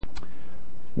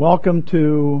Welcome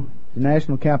to the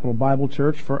National Capital Bible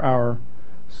Church for our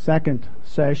second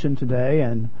session today.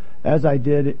 And as I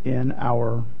did in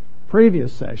our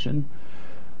previous session,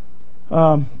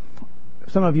 some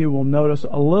of you will notice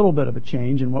a little bit of a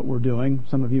change in what we're doing.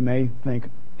 Some of you may think,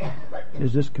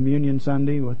 is this Communion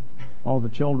Sunday with all the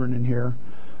children in here?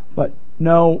 But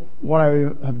no, what I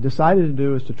have decided to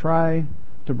do is to try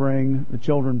to bring the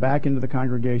children back into the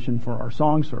congregation for our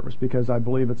song service, because I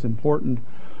believe it's important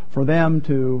for them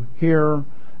to hear,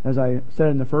 as I said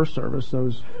in the first service,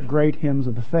 those great hymns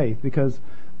of the faith, because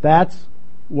that's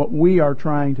what we are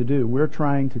trying to do. We're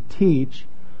trying to teach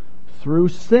through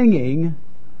singing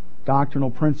doctrinal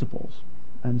principles.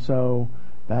 And so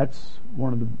that's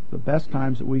one of the best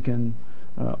times that we can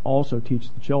also teach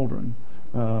the children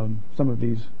some of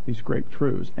these great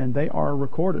truths. And they are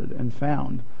recorded and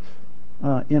found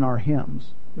in our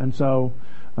hymns. And so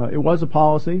it was a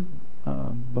policy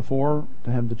before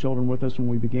to have the children with us when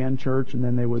we began church, and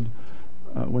then they would,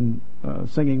 when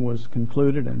singing was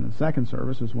concluded, and the second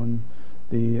service is when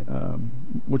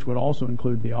which would also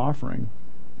include the offering,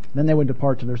 then they would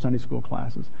depart to their Sunday school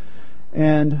classes.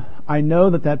 And I know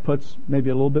that puts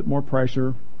maybe a little bit more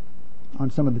pressure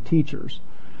on some of the teachers,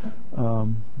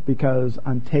 because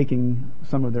I'm taking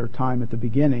some of their time at the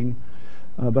beginning,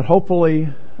 but hopefully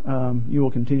you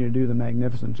will continue to do the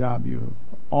magnificent job you have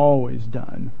always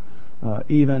done,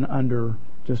 even under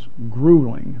just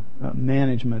grueling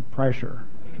management pressure.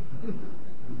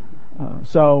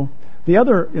 So the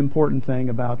other important thing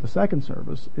about the second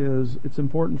service is it's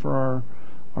important for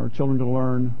our children to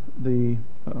learn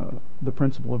the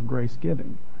principle of grace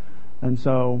giving. And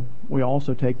so we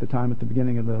also take the time at the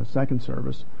beginning of the second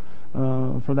service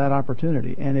for that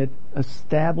opportunity. And it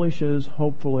establishes,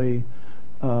 hopefully,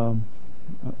 a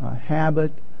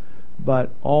habit, but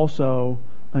also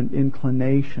an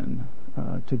inclination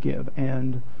to give,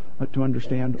 and to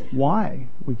understand why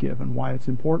we give and why it's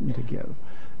important to give.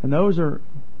 And those are,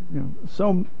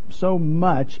 so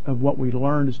much of what we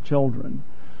learned as children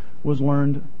was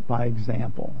learned by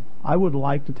example. I would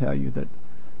like to tell you that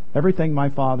everything my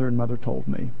father and mother told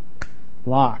me,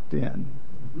 locked in.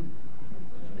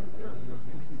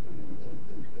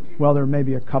 Well, there may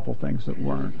be a couple things that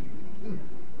weren't.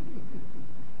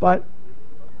 But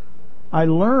I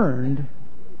learned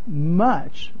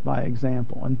much by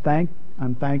example, and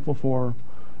I'm thankful for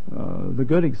the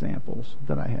good examples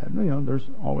that I had. There's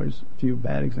always a few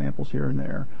bad examples here and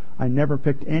there. I never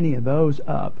picked any of those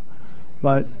up,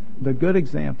 but the good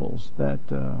examples that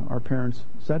our parents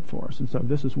set for us. And so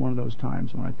this is one of those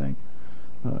times when I think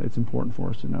it's important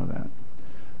for us to know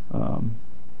that.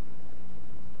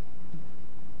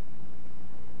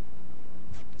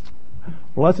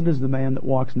 Blessed is the man that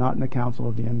walks not in the counsel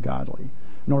of the ungodly,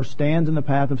 nor stands in the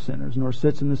path of sinners, nor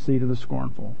sits in the seat of the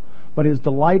scornful. But his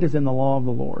delight is in the law of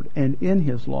the Lord, and in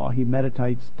his law he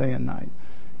meditates day and night.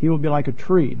 He will be like a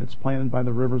tree that's planted by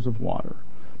the rivers of water,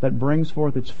 that brings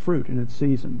forth its fruit in its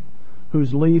season,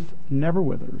 whose leaf never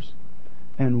withers,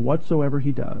 and whatsoever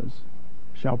he does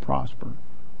shall prosper.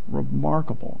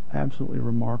 Remarkable, absolutely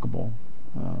remarkable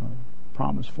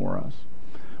promise for us.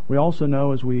 We also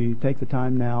know, as we take the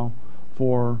time now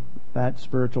for that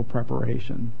spiritual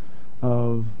preparation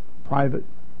of private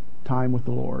time with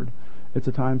the Lord, it's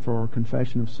a time for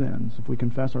confession of sins. If we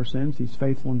confess our sins, he's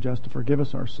faithful and just to forgive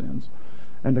us our sins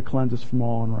and to cleanse us from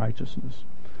all unrighteousness.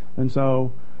 And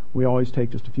so we always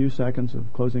take just a few seconds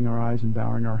of closing our eyes and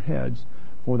bowing our heads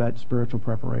for that spiritual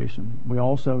preparation. We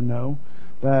also know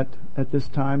that at this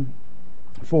time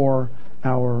for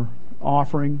our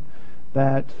offering,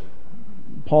 that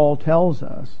Paul tells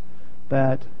us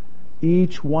that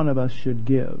each one of us should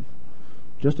give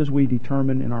just as we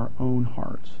determine in our own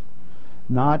hearts,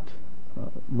 not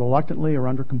reluctantly or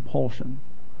under compulsion,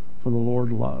 for the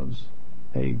Lord loves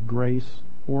a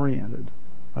grace-oriented,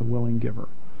 a willing giver.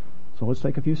 So let's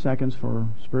take a few seconds for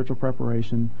spiritual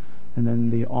preparation and then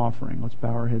the offering. Let's bow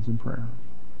our heads in prayer.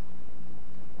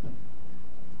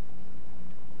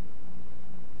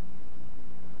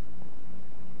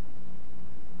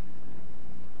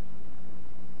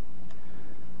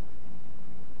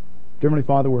 Dear Heavenly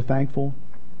Father, we're thankful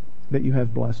that you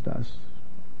have blessed us,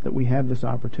 that we have this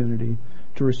opportunity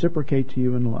to reciprocate to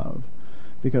you in love.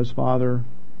 Because, Father,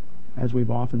 as we've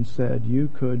often said, you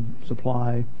could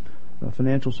supply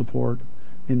financial support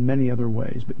in many other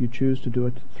ways, but you choose to do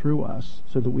it through us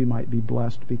so that we might be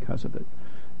blessed because of it.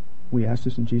 We ask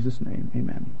this in Jesus' name.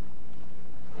 Amen.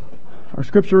 Our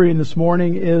scripture reading this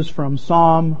morning is from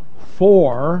Psalm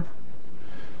 4.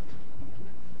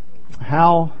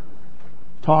 Hal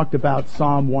talked about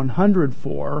Psalm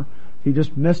 104. He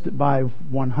just missed it by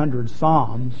 100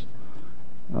 Psalms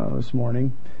this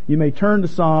morning. You may turn to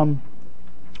Psalm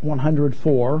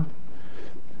 104.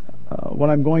 What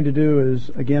I'm going to do is,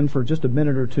 again, for just a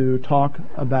minute or two, talk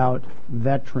about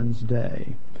Veterans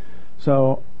Day.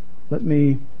 So let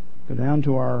me go down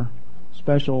to our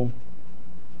special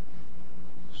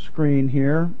screen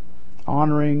here,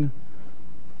 honoring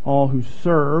all who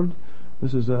served.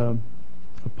 This is a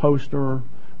poster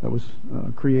that was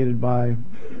created by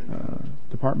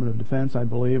Department of Defense, I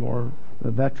believe, or the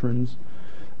Veterans,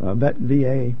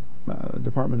 VA,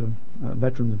 Department of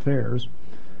Veterans Affairs.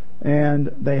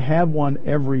 And they have one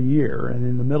every year, and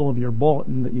in the middle of your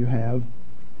bulletin that you have,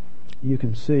 you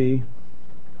can see,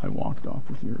 I walked off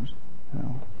with yours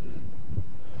now.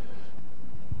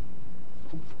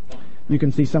 You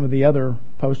can see some of the other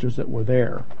posters that were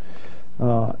there.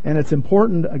 And it's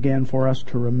important, again, for us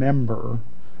to remember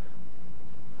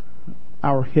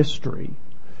our history.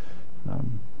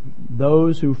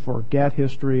 Those who forget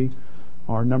history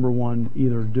are, number one,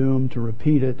 either doomed to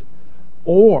repeat it,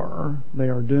 or they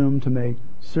are doomed to make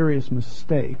serious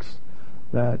mistakes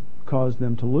that cause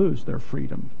them to lose their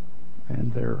freedom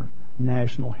and their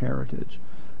national heritage.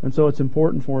 And so it's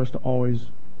important for us to always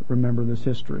remember this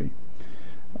history.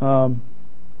 One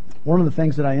of the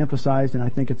things that I emphasized, and I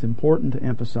think it's important to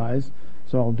emphasize,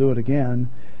 so I'll do it again,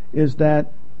 is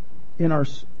that in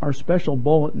our special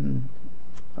bulletin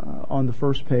on the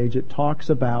first page, it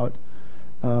talks about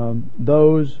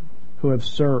those who have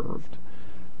served.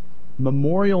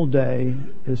 Memorial Day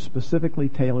is specifically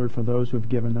tailored for those who have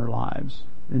given their lives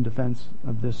in defense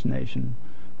of this nation,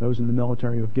 those in the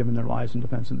military who have given their lives in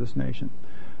defense of this nation.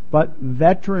 But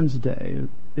Veterans Day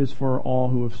is for all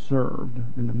who have served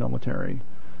in the military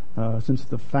since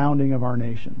the founding of our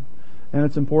nation. And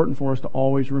it's important for us to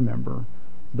always remember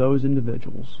those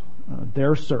individuals,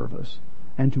 their service,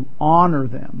 and to honor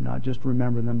them, not just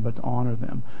remember them, but to honor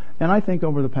them. And I think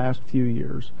over the past few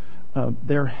years,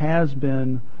 there has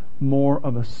been more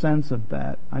of a sense of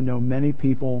that. I know many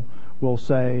people will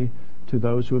say to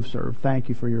those who have served, thank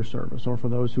you for your service, or for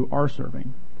those who are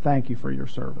serving, thank you for your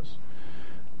service.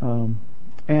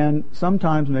 And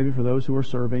sometimes, maybe for those who are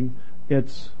serving,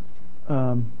 it's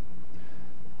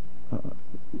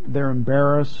they're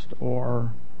embarrassed,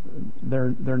 or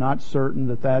they're not certain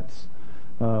that that's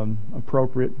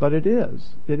appropriate, but it is.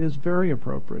 It is very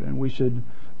appropriate, and we should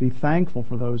be thankful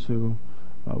for those who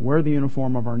wear the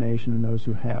uniform of our nation and those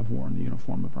who have worn the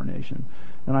uniform of our nation.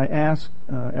 And I asked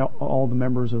all the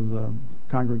members of the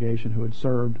congregation who had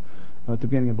served at the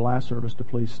beginning of the last service to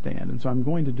please stand. And so I'm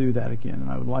going to do that again, and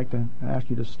I would like to ask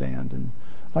you to stand. And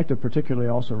I'd like to particularly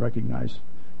also recognize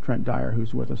Trent Dyer,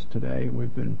 who's with us today.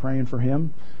 We've been praying for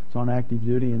him. He's on active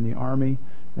duty in the Army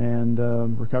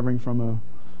and recovering from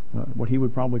what he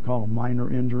would probably call a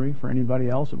minor injury. For anybody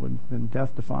else, it would have been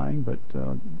death-defying, but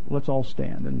let's all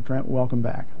stand. And Trent, welcome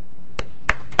back.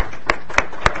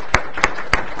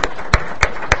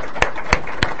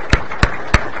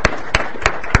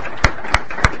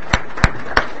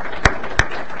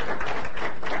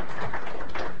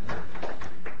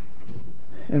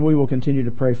 And we will continue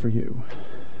to pray for you.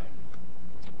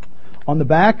 On the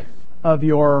back of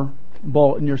your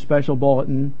bulletin, your special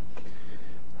bulletin,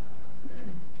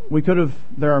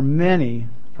 there are many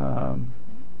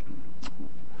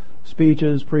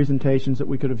speeches, presentations that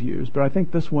we could have used, but I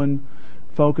think this one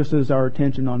focuses our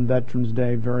attention on Veterans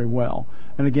Day very well.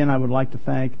 And again, I would like to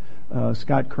thank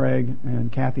Scott Craig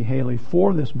and Kathy Haley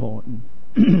for this bulletin.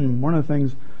 One of the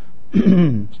things,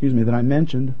 that I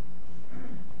mentioned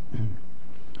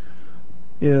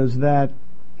is that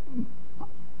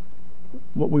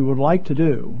what we would like to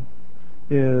do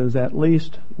is at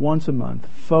least once a month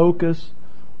focus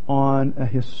on a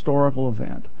historical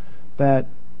event that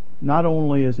not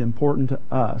only is important to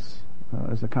us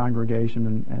as a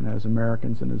congregation and as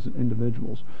Americans and as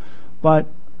individuals, but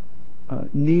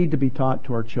need to be taught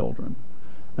to our children.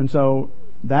 And so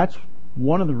that's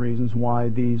one of the reasons why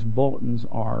these bulletins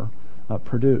are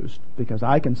produced, because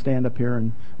I can stand up here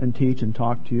and teach and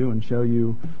talk to you and show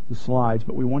you the slides,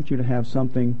 but we want you to have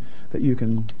something that you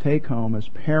can take home as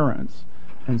parents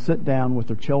and sit down with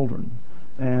their children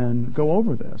and go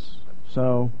over this.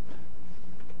 So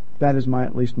that is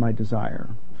at least my desire.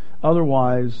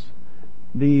 Otherwise,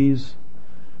 these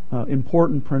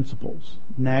important principles,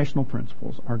 national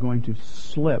principles, are going to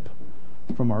slip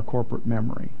from our corporate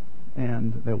memory,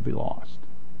 and they'll be lost.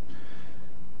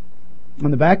 On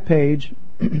the back page,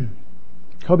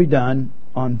 Kobe Dunn,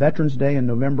 on Veterans Day on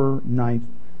November 9th,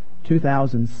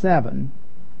 2007,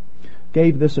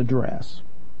 gave this address.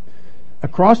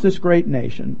 Across this great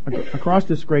nation, across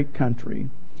this great country,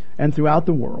 and throughout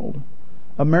the world,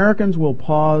 Americans will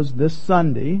pause this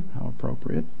Sunday, how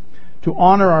appropriate, to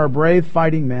honor our brave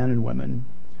fighting men and women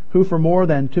who for more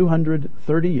than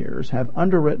 230 years have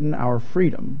underwritten our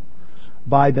freedom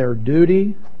by their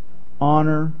duty,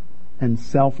 honor, and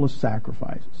selfless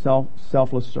sacrifice,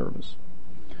 selfless service.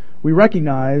 We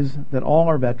recognize that all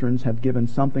our veterans have given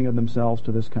something of themselves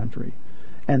to this country,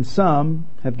 and some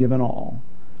have given all,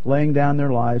 laying down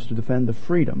their lives to defend the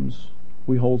freedoms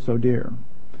we hold so dear.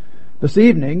 This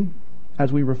evening,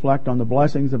 as we reflect on the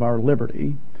blessings of our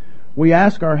liberty, we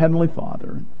ask our Heavenly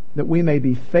Father that we may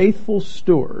be faithful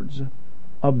stewards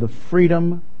of the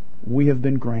freedom we have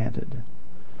been granted.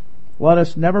 Let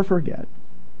us never forget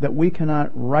that we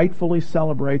cannot rightfully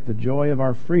celebrate the joy of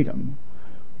our freedom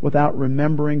without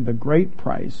remembering the great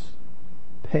price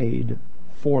paid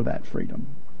for that freedom.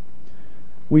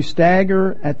 We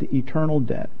stagger at the eternal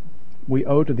debt we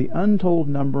owe to the untold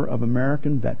number of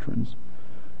American veterans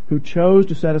who chose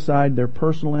to set aside their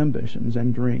personal ambitions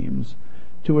and dreams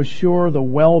to assure the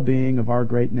well-being of our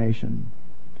great nation.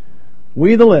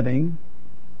 We, the living,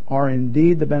 are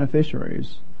indeed the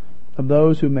beneficiaries of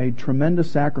those who made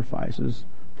tremendous sacrifices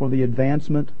for the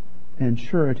advancement and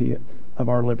surety of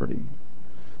our liberty.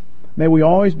 May we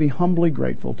always be humbly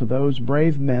grateful to those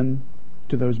brave men,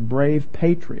 to those brave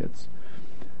patriots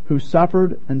who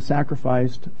suffered and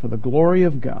sacrificed for the glory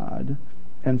of God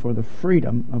and for the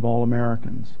freedom of all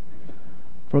Americans.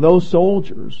 For those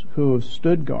soldiers who have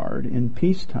stood guard in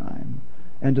peacetime,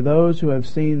 and to those who have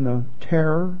seen the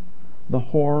terror, the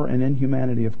horror, and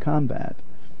inhumanity of combat,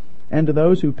 and to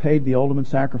those who paid the ultimate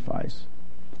sacrifice,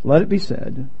 let it be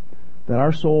said that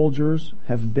our soldiers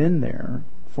have been there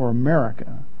for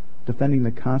America, defending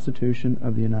the Constitution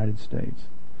of the United States.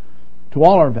 To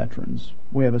all our veterans,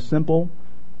 we have a simple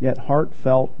yet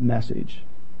heartfelt message.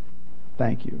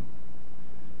 Thank you.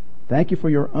 Thank you for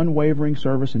your unwavering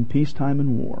service in peacetime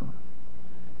and war,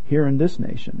 here in this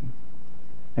nation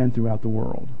and throughout the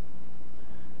world.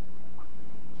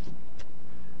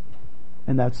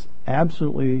 And that's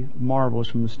absolutely marvelous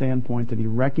from the standpoint that he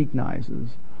recognizes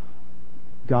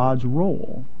God's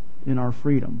role in our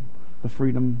freedom, the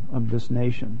freedom of this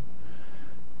nation.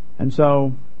 And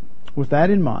so, with that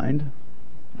in mind,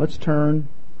 let's turn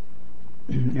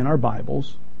in our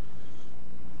Bibles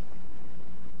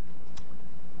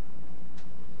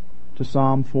to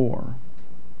Psalm 4.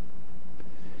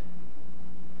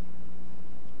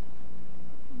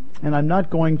 And I'm not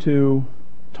going to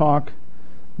talk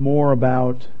more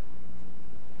about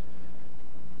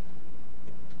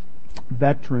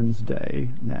Veterans Day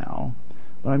now,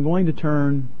 but I'm going to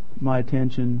turn my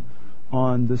attention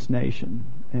on this nation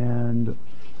and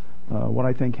what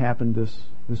I think happened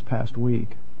this past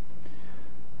week.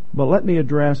 But let me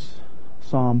address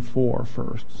Psalm 4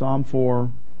 first. Psalm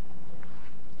 4,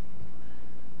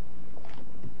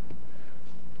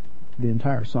 the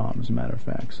entire psalm, as a matter of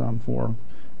fact. Psalm 4,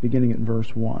 beginning at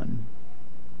verse 1.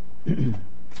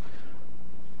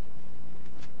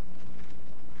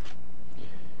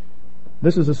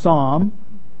 This is a psalm,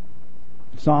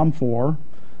 Psalm 4,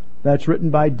 that's written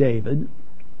by David,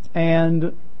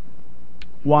 and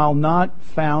while not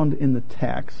found in the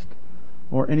text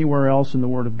or anywhere else in the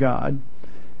Word of God,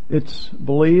 it's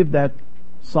believed that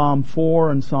Psalm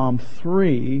 4 and Psalm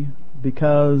 3,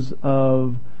 because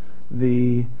of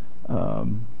the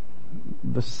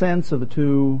sense of the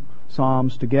two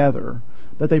psalms together,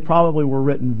 that they probably were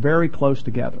written very close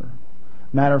together.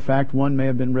 Matter of fact, one may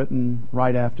have been written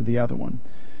right after the other one.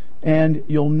 And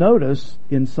you'll notice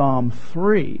in Psalm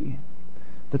 3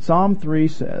 that Psalm 3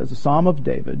 says, a psalm of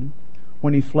David,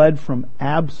 when he fled from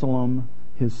Absalom,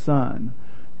 his son.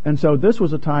 And so this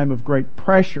was a time of great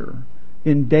pressure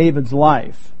in David's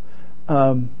life.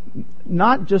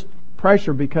 Not just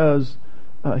pressure because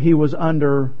he was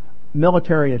under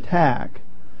military attack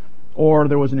or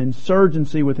there was an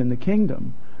insurgency within the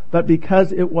kingdom, but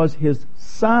because it was his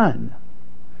son.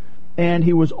 And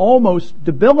he was almost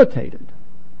debilitated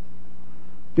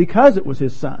because it was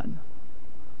his son.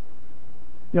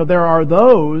 You know, there are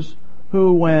those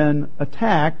who, when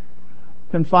attacked,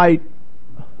 can fight,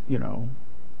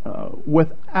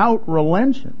 without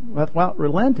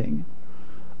relenting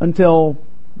until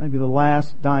maybe the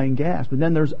last dying gasp. And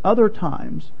then there's other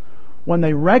times when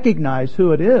they recognize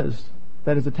who it is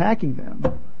that is attacking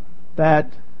them,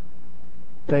 that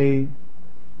they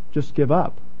just give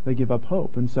up. They give up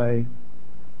hope and say,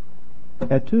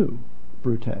 "Et tu,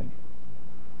 Brute,"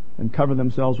 and cover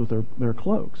themselves with their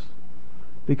cloaks,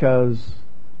 because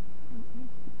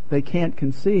they can't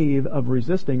conceive of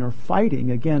resisting or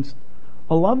fighting against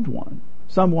a loved one,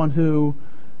 someone who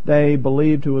they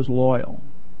believed who was loyal.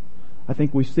 I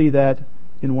think we see that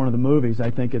in one of the movies.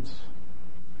 I think it's,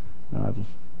 I'm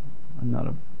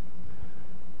not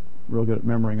real good at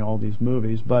remembering all these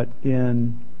movies, but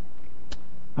in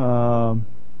Now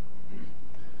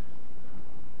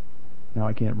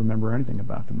I can't remember anything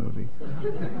about the movie.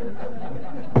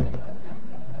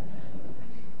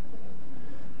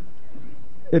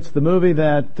 It's the movie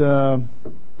that,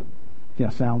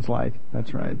 sounds like,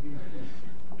 that's right,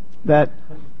 that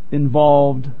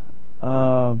involved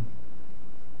Robert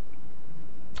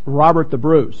the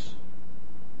Bruce.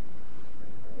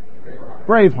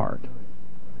 Braveheart.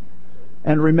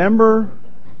 And remember,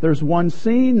 there's one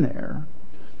scene there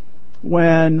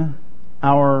when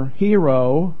our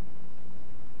hero,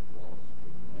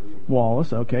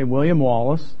 William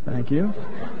Wallace, thank you.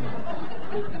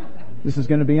 This is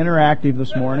going to be interactive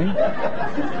this morning.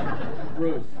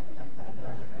 Bruce.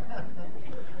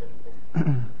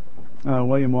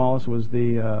 William Wallace was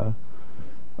the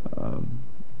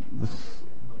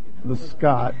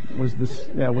Scot, was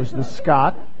the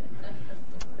Scot,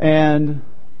 and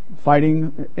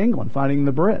fighting England, fighting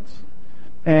the Brits,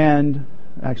 and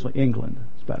actually England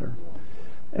is better,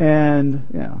 and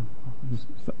there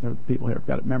are people here who've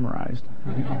got it memorized.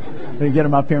 We can get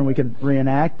them up here and we can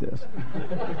reenact this.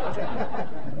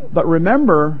 But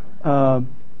remember,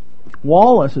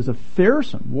 Wallace is a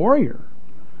fearsome warrior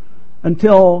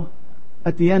until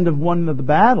at the end of one of the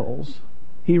battles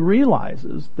he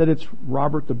realizes that it's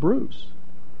Robert the Bruce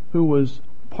who was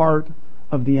part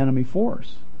of the enemy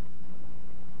force.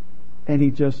 And he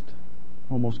just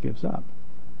almost gives up.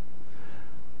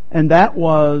 And that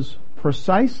was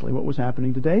precisely what was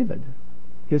happening to David.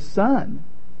 His son,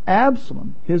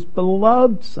 Absalom, his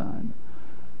beloved son.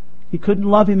 He couldn't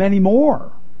love him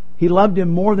anymore. He loved him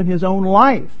more than his own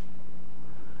life.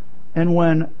 And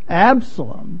when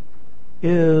Absalom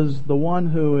is the one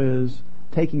who is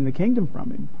taking the kingdom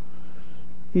from him,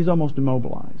 he's almost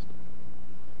immobilized.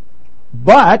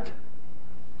 But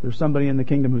there's somebody in the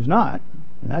kingdom who's not,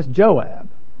 and that's Joab.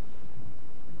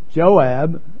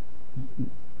 Joab,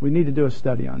 we need to do a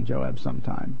study on Joab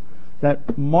sometime.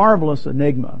 That marvelous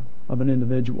enigma of an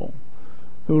individual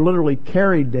who literally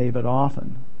carried David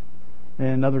often,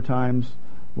 and other times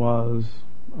was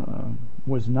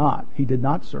not. He did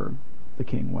not serve the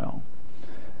king well.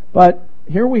 But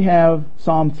here we have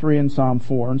Psalm 3 and Psalm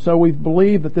 4, and so we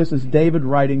believe that this is David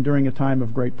writing during a time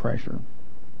of great pressure.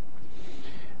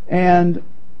 And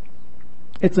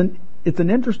it's an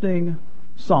interesting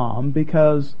psalm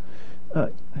because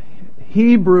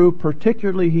Hebrew,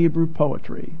 particularly Hebrew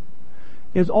poetry,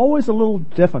 is always a little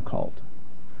difficult.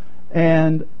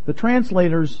 And the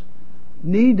translators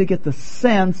need to get the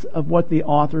sense of what the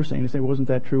author is saying. They say, well, wasn't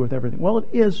that true with everything? Well, it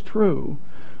is true.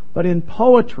 But in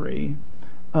poetry,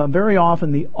 very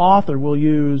often the author will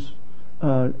use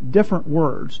different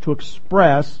words to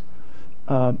express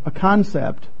a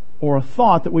concept or a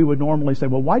thought that we would normally say,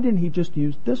 well, why didn't he just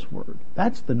use this word?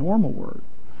 That's the normal word.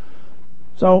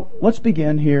 So let's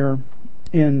begin here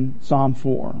in Psalm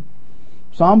 4.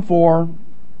 Psalm 4,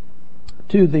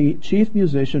 to the chief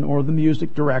musician or the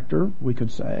music director, we could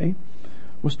say,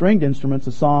 with stringed instruments,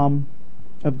 a psalm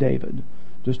of David,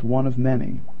 just one of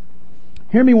many.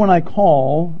 Hear me when I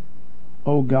call,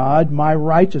 O God, my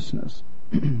righteousness.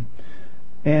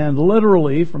 And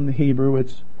literally from the Hebrew,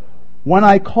 it's when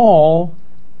I call,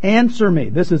 answer me.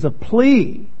 This is a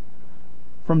plea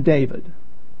from David.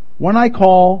 When I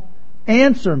call,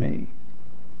 answer me,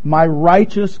 my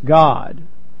righteous God.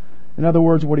 In other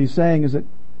words, what he's saying is that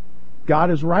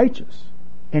God is righteous,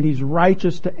 and he's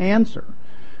righteous to answer.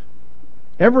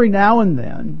 Every now and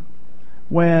then,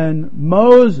 when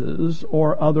Moses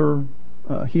or other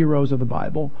heroes of the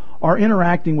Bible are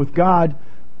interacting with God,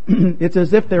 it's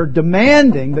as if they're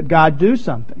demanding that God do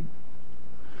something.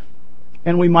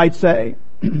 And we might say,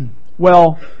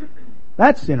 well,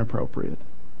 that's inappropriate.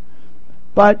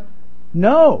 But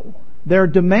no, they're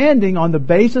demanding on the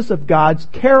basis of God's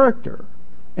character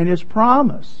and His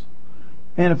promise.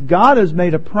 And if God has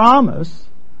made a promise,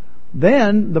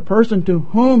 then the person to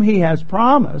whom He has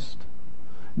promised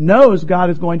knows God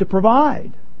is going to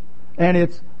provide. And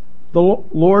it's the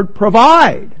Lord,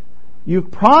 provide. You've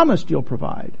promised you'll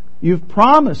provide. You've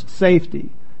promised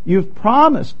safety. You've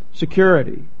promised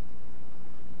security.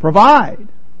 Provide.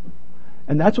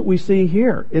 And that's what we see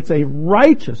here. It's a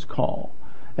righteous call.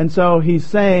 And so he's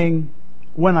saying,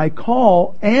 when I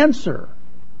call, answer.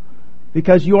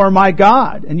 Because you are my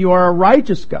God, and you are a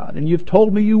righteous God, and you've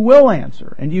told me you will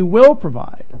answer, and you will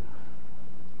provide.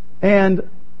 And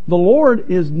the Lord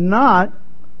is not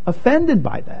offended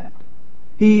by that.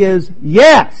 He is,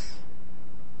 yes,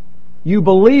 you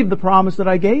believe the promise that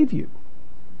I gave you.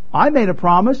 I made a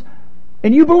promise,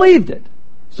 and you believed it.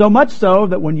 So much so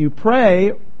that when you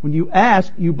pray, when you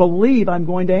ask, you believe I'm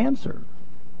going to answer.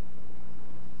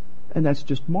 And that's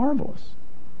just marvelous.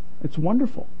 It's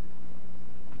wonderful.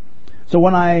 So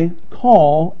when I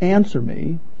call, answer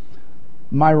me,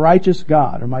 my righteous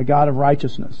God, or my God of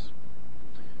righteousness.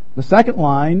 The second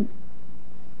line,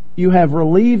 you have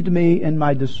relieved me in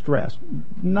my distress.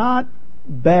 Not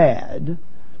bad,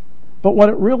 but what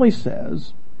it really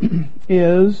says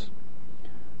is,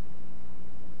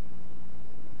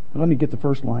 let me get the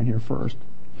first line here first.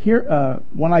 Here,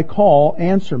 when I call,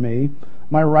 answer me,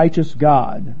 my righteous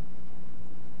God.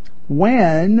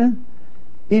 When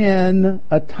in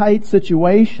a tight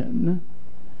situation,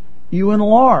 you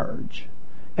enlarge.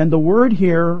 And the word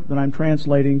here that I'm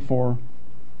translating for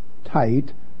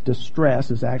tight,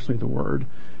 distress is actually the word,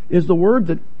 is the word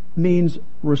that means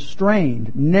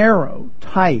restrained, narrow,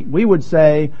 tight. We would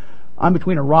say, I'm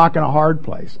between a rock and a hard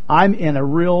place. I'm in a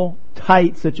real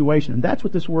tight situation. And that's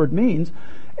what this word means.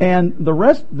 And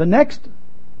the next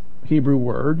Hebrew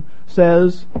word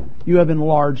says, you have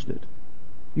enlarged it.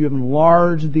 You have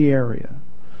enlarged the area.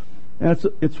 And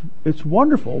it's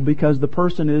wonderful because the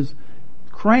person is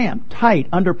cramped, tight,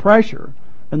 under pressure,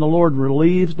 and the Lord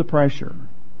relieves the pressure.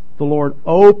 The Lord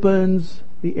opens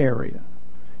the area.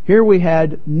 Here we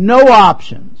had no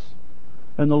options,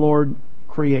 and the Lord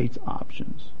creates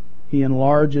options. He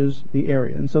enlarges the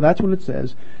area. And so that's what it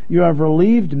says. You have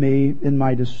relieved me in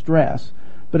my distress,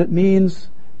 but it means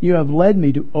you have led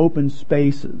me to open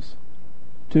spaces,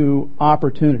 to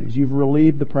opportunities. You've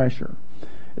relieved the pressure.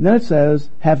 And then it says,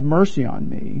 have mercy on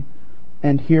me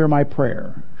and hear my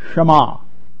prayer. Shema.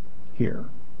 Hear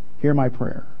my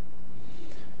prayer.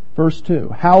 Verse 2,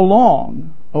 how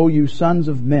long, O you sons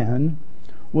of men,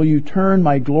 will you turn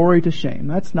my glory to shame?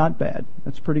 That's not bad.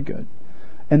 That's pretty good.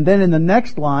 And then in the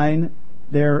next line,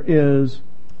 there is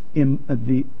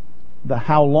the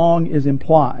how long is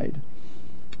implied.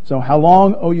 So how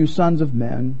long, O you sons of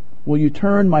men, will you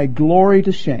turn my glory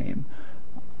to shame?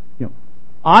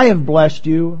 I have blessed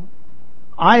you,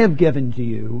 I have given to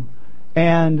you,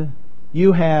 and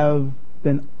you have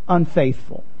been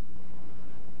unfaithful.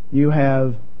 You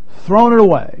have thrown it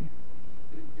away.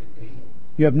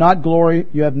 You have not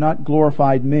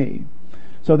glorified me.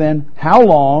 So then, how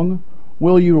long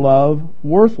will you love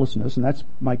worthlessness? And that's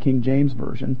my King James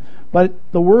Version. But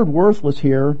the word worthless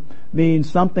here means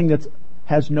something that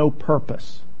has no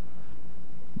purpose.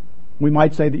 We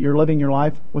might say that you're living your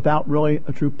life without really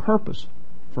a true purpose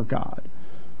for God.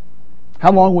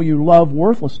 How long will you love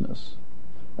worthlessness?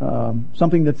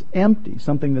 Something that's empty,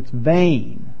 something that's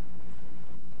vain.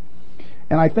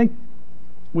 And I think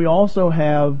we also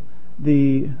have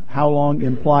the how long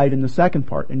implied in the second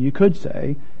part. And you could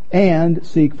say, and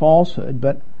seek falsehood.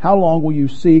 But how long will you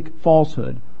seek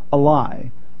falsehood? A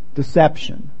lie.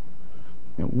 Deception.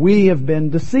 We have been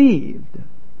deceived.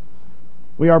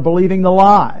 We are believing the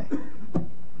lie.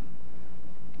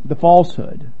 The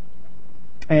falsehood.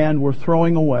 And we're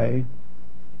throwing away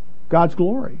God's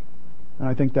glory. And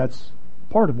I think that's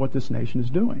part of what this nation is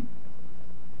doing.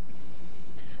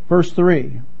 Verse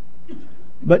 3.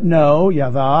 But know,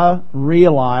 Yavah,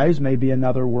 realize, may be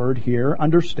another word here,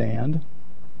 understand,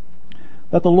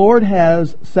 that the Lord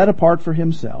has set apart for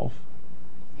himself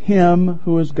him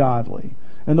who is godly.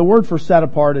 And the word for set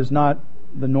apart is not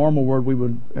the normal word we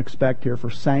would expect here for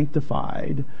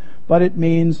sanctified, but it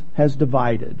means has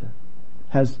divided,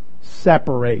 has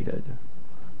separated.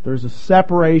 There's a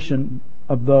separation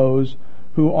of those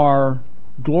who are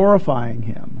glorifying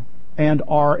him and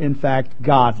are in fact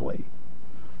godly,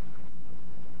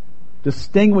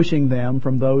 distinguishing them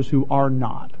from those who are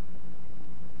not.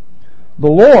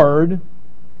 The Lord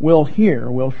will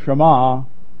hear, will shema,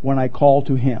 when I call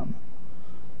to him.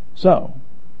 So,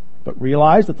 but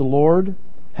realize that the Lord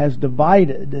has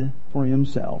divided for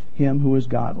himself him who is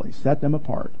godly, set them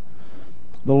apart.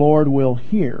 The Lord will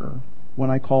hear when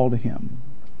I call to him.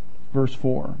 Verse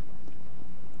 4.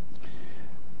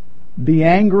 Be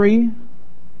angry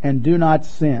and do not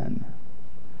sin.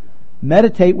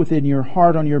 Meditate within your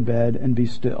heart on your bed and be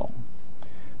still.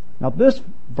 Now this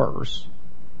verse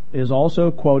is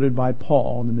also quoted by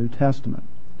Paul in the New Testament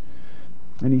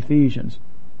in Ephesians.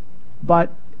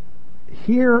 But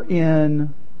here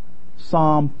in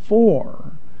Psalm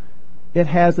 4, it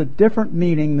has a different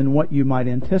meaning than what you might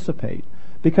anticipate.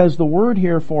 Because the word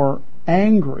here for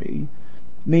angry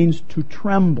means to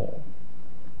tremble.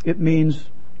 It means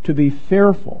to be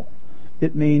fearful.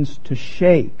 It means to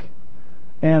shake.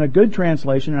 And a good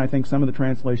translation, and I think some of the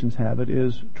translations have it,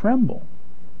 is tremble.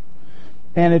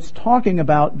 And it's talking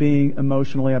about being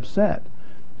emotionally upset.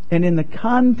 And in the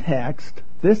context,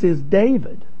 this is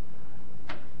David.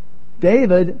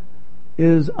 David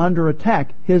is under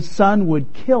attack. His son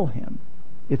would kill him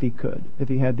if he could, if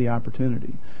he had the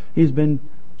opportunity. He's been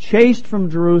chased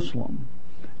from Jerusalem,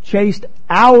 chased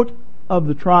out of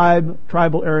the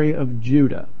tribal area of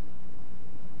Judah.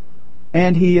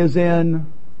 And he is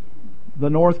in the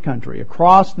north country,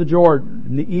 across the Jordan,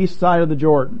 in the east side of the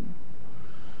Jordan.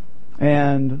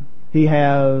 And he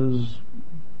has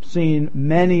seen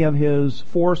many of his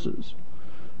forces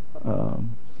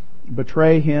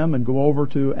betray him and go over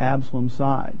to Absalom's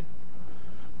side.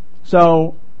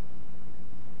 So,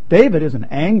 David isn't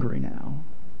angry now.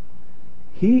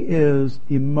 He is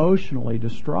emotionally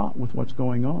distraught with what's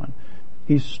going on.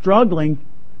 He's struggling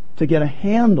to get a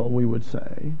handle, we would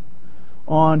say,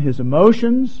 on his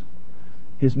emotions,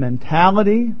 his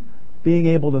mentality, being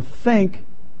able to think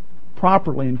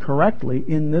properly and correctly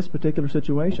in this particular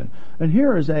situation. And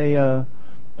here is a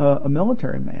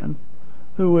military man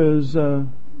who is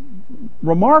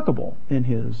remarkable in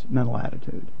his mental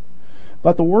attitude.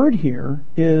 But the word here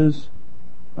is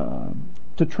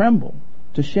to tremble,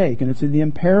 to shake, and it's in the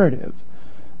imperative.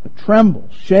 Tremble,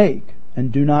 shake,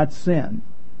 and do not sin.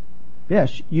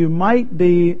 Yes, you might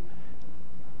be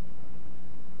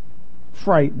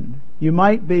frightened. You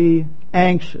might be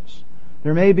anxious.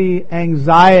 There may be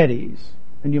anxieties,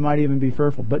 and you might even be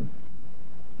fearful, but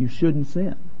you shouldn't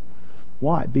sin.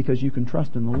 Why? Because you can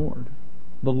trust in the Lord.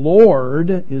 The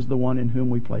Lord is the one in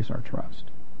whom we place our trust.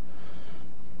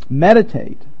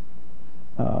 Meditate.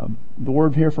 The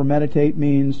word here for meditate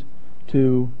means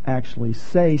to actually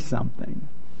say something.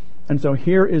 And so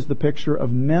here is the picture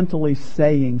of mentally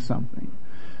saying something.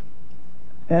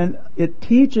 And it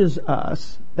teaches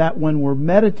us that when we're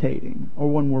meditating or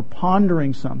when we're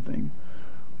pondering something,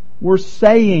 we're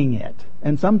saying it.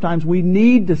 And sometimes we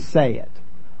need to say it.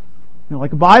 You know,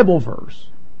 like a Bible verse.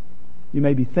 You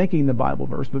may be thinking the Bible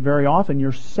verse, but very often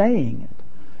you're saying it.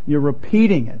 You're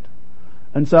repeating it.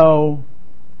 And so,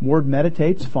 word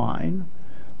meditate's fine,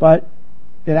 but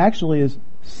it actually is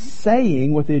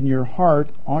saying within your heart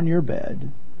on your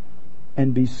bed,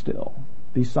 and be still,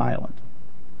 be silent.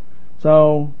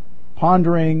 So,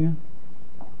 pondering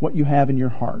what you have in your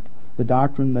heart, the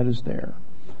doctrine that is there.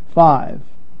 5,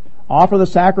 offer the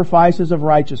sacrifices of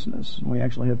righteousness. We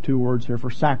actually have 2 words here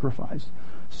for sacrifice.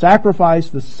 Sacrifice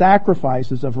the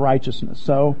sacrifices of righteousness.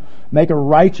 So, make a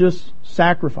righteous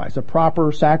sacrifice, a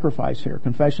proper sacrifice here,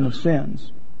 confession of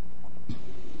sins.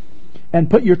 And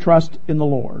put your trust in the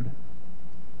Lord.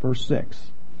 Verse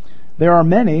 6. There are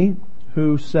many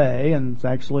who say, and it's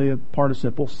actually a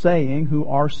participle, saying, who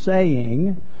are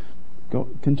saying,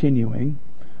 continuing,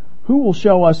 who will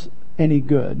show us any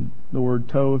good? The word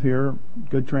tov here,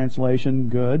 good translation,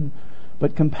 good.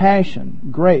 But compassion,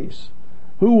 grace.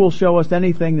 Who will show us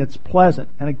anything that's pleasant?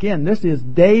 And again, this is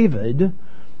David,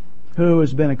 who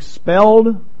has been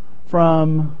expelled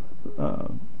from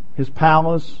his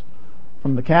palace,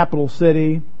 from the capital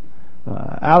city,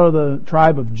 out of the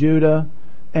tribe of Judah.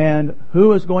 And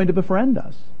who is going to befriend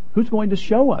us? Who's going to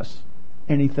show us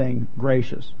anything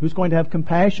gracious? Who's going to have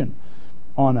compassion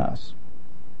on us?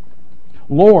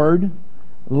 Lord,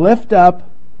 lift up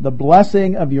the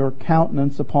blessing of your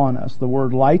countenance upon us. The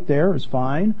word light there is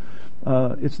fine.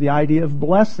 It's the idea of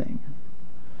blessing.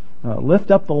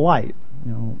 Lift up the light.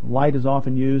 You know, light is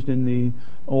often used in the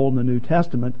Old and the New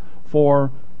Testament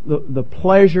for the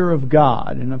pleasure of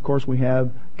God. And of course we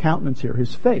have countenance here,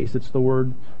 his face. It's the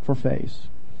word for face.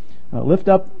 Lift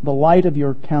up the light of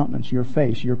your countenance, your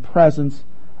face, your presence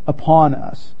upon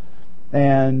us.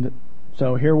 And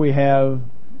so here we have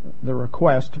the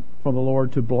request from the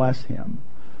Lord to bless him,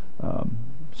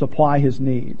 supply his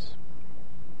needs.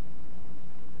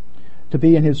 To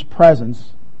be in his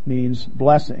presence means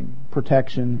blessing,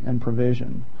 protection, and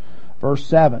provision. Verse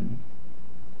 7.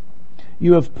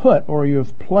 You have put, or you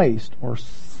have placed, or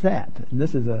set. And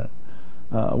this is a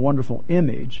wonderful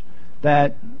image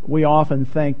that we often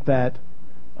think that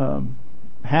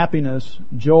happiness,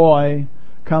 joy,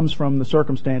 comes from the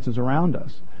circumstances around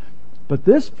us. But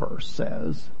this verse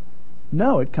says,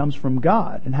 no, it comes from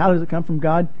God. And how does it come from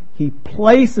God? He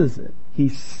places it. He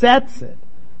sets it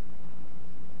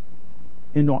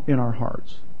in our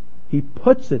hearts. He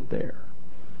puts it there.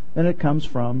 And it comes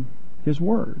from his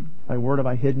word. Thy word have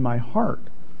I hid in my heart,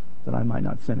 that I might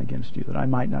not sin against you, that I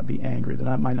might not be angry, that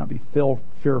I might not be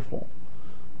fearful,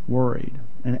 worried,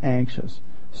 and anxious.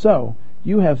 So,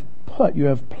 you have put, you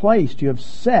have placed, you have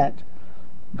set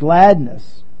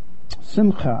gladness,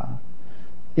 simcha,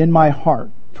 in my heart.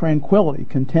 Tranquility,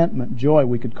 contentment, joy,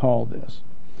 we could call this.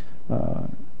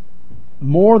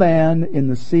 More than in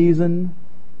the season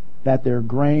that their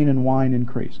grain and wine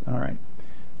increase. All right.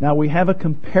 Now we have a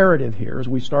comparative here as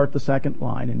we start the second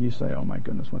line, and you say, oh my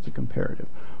goodness, what's a comparative?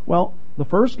 Well, the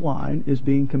first line is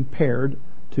being compared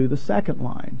to the second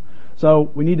line.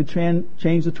 So we need to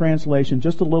change the translation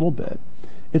just a little bit.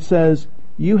 It says,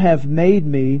 you have made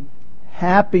me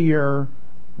happier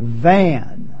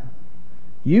than.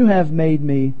 You have made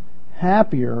me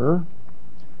happier.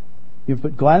 You've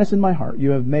put gladness in my heart.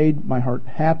 You have made my heart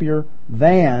happier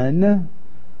than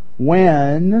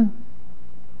when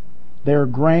their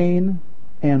grain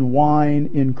and wine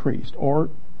increased, or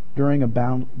during a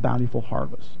bountiful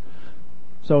harvest.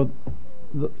 So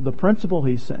the principle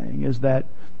he's saying is that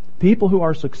people who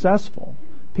are successful,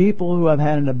 people who have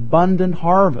had an abundant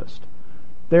harvest,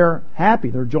 they're happy,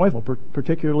 they're joyful,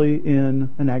 particularly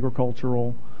in an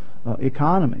agricultural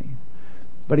economy.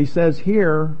 But he says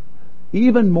here,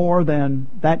 even more than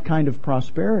that kind of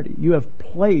prosperity, you have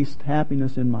placed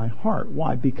happiness in my heart.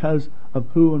 Why? Because of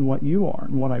who and what you are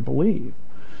and what I believe.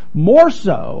 More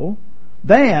so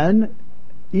than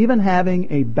even having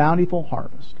a bountiful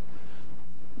harvest.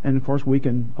 And of course we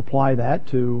can apply that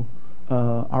to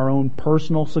our own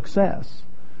personal success.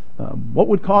 What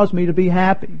would cause me to be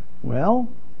happy? Well,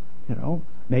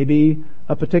 maybe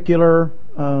a particular,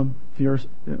 if you're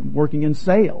working in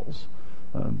sales,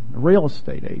 a real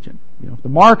estate agent, if the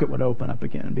market would open up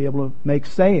again and be able to make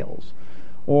sales.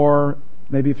 Or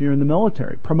maybe if you're in the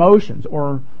military, promotions,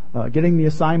 or getting the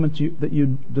assignments that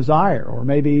you desire, or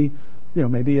maybe a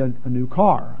new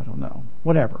car, I don't know,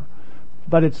 whatever.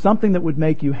 But it's something that would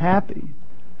make you happy.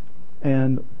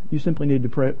 And you simply need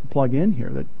to plug in here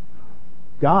that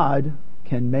God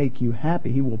can make you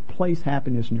happy. He will place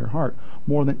happiness in your heart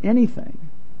more than anything,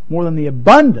 more than the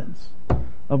abundance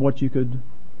of what you could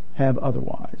have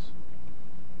otherwise.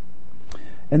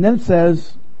 And then it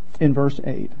says in verse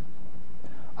 8,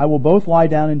 I will both lie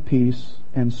down in peace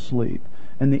and sleep.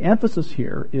 And the emphasis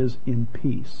here is in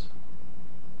peace.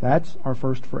 That's our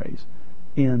first phrase.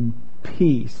 In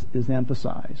peace is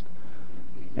emphasized.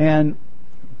 And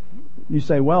you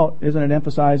say, well, isn't it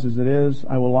emphasized as it is?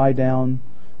 I will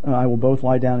both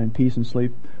lie down in peace and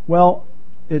sleep. Well,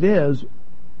 it is,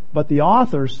 but the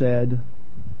author said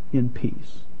in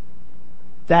peace.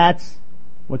 That's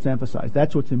what's emphasized.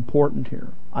 That's what's important here.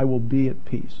 I will be at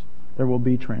peace. There will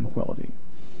be tranquility.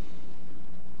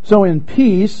 So in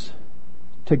peace,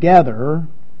 together,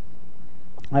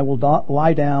 I will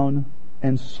lie down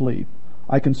and sleep.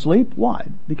 I can sleep. Why?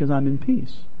 Because I'm in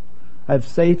peace. I have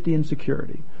safety and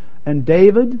security. And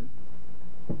David,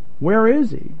 where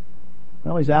is he?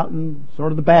 Well, he's out in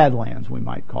sort of the Badlands, we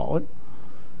might call it.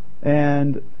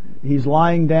 And he's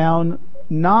lying down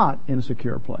not in a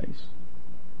secure place.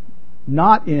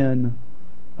 Not in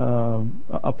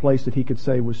a place that he could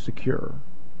say was secure.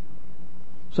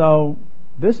 So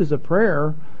this is a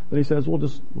prayer that he says, we'll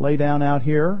just lay down out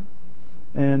here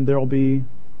and there'll be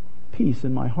peace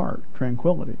in my heart,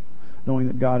 tranquility, knowing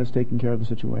that God is taking care of the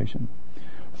situation.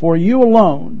 For you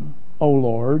alone, O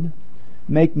Lord,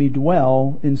 make me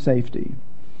dwell in safety.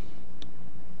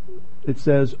 It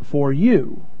says, for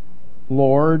you,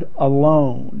 Lord,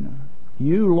 alone.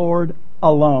 You, Lord,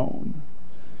 alone.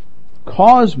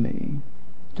 Cause me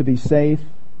to be safe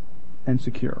and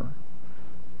secure.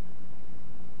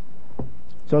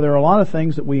 So there are a lot of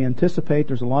things that we anticipate.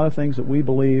 There's a lot of things that we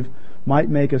believe might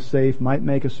make us safe, might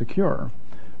make us secure.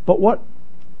 But what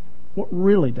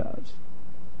really does?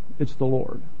 It's the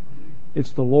Lord.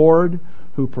 It's the Lord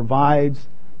who provides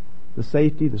the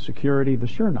safety, the security, the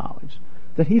sure knowledge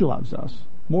that He loves us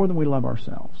more than we love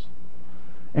ourselves.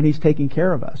 And He's taking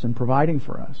care of us and providing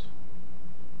for us.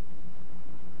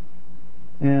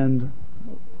 And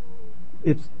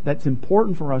that's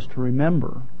important for us to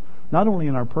remember, not only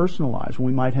in our personal lives, when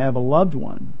we might have a loved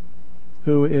one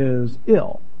who is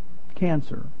ill,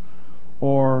 cancer,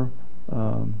 or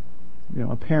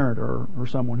a parent or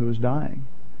someone who is dying.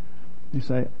 You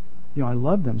say, I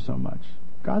love them so much.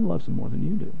 God loves them more than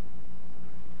you do.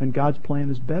 And God's plan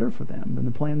is better for them than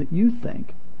the plan that you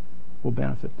think will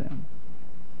benefit them.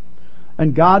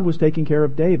 And God was taking care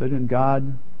of David, and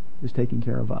God is taking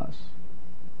care of us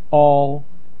all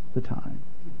the time,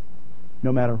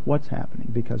 no matter what's happening,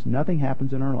 because nothing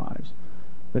happens in our lives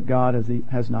that God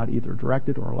has not either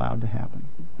directed or allowed to happen.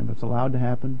 And if it's allowed to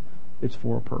happen, it's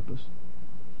for a purpose.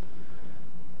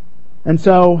 And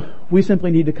so we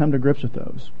simply need to come to grips with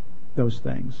those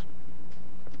things.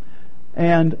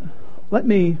 And let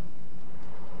me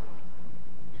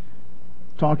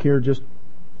talk here just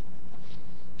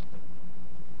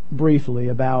briefly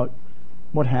about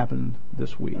what happened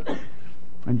this week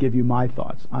and give you my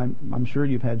thoughts. I'm sure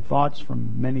you've had thoughts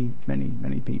from many, many,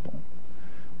 many people,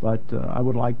 but I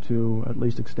would like to at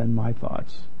least extend my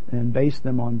thoughts and base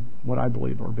them on what I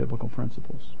believe are biblical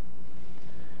principles.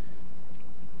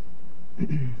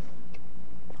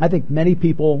 I think many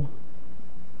people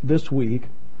this week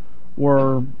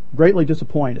were greatly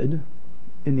disappointed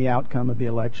in the outcome of the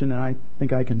election, and I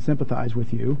think I can sympathize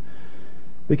with you,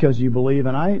 because you believe,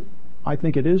 and I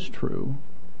think it is true,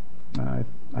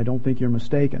 I don't think you're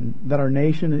mistaken, that our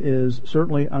nation is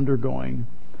certainly undergoing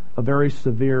a very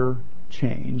severe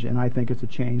change, and I think it's a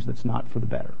change that's not for the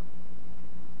better.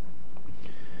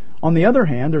 On the other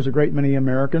hand, there's a great many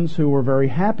Americans who were very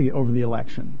happy over the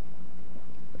election,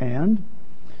 and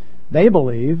they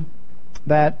believe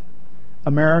that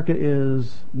America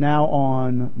is now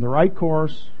on the right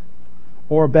course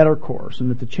or a better course, and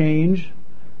that the change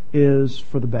is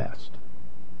for the best.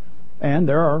 And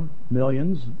there are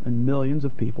millions and millions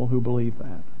of people who believe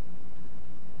that.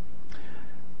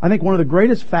 I think one of the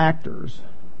greatest factors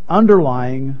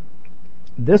underlying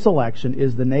this election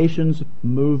is the nation's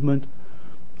movement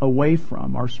away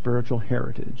from our spiritual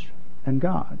heritage and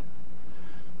God.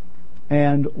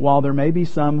 And while there may be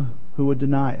some who would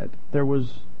deny it,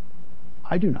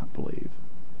 I do not believe,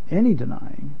 any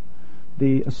denying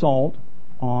the assault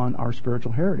on our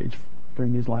spiritual heritage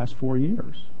during these last 4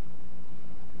 years.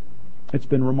 It's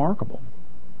been remarkable.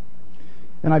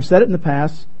 And I've said it in the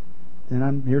past, and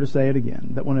I'm here to say it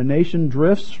again, that when a nation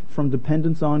drifts from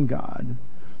dependence on God,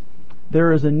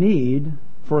 there is a need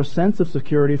for a sense of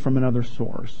security from another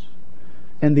source.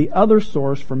 And the other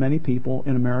source for many people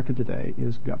in America today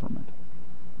is government.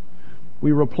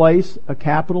 We replace a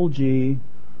capital G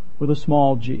with a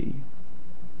small g,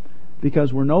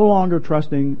 because we're no longer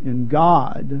trusting in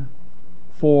God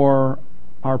for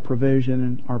our provision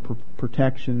and our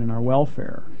protection and our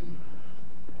welfare.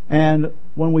 And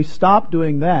when we stop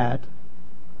doing that,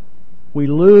 we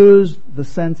lose the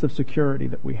sense of security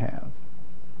that we have.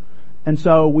 And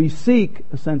so we seek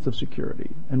a sense of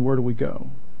security. And where do we go?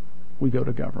 We go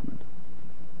to government.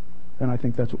 And I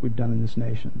think that's what we've done in this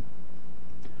nation.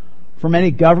 For many,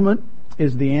 government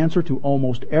is the answer to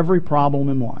almost every problem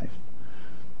in life.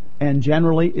 And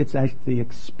generally, it's at the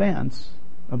expense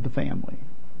of the family.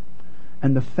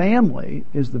 And the family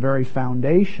is the very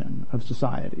foundation of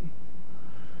society.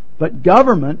 But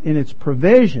government, in its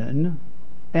provision,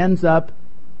 ends up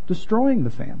destroying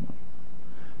the family.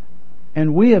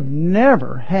 And we have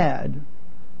never had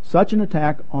such an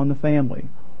attack on the family,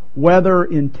 whether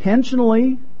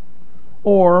intentionally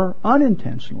or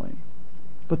unintentionally.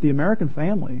 But the American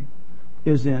family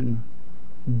is in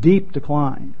deep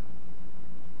decline.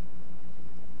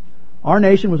 Our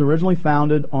nation was originally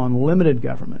founded on limited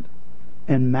government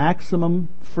and maximum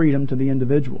freedom to the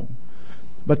individual.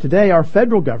 But today our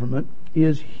federal government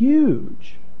is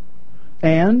huge,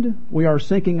 and we are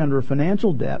sinking under a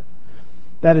financial debt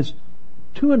that is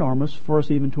too enormous for us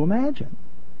even to imagine.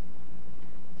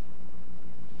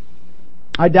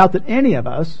 I doubt that any of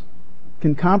us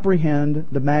can comprehend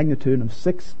the magnitude of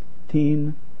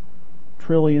 $16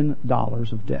 trillion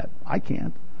of debt. I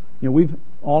can't.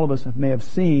 All of us may have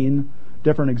seen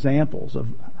different examples of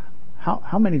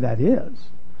how many that is.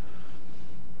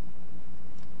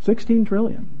 16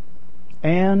 trillion.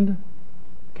 And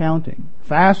counting.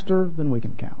 Faster than we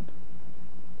can count.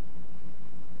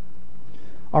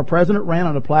 Our president ran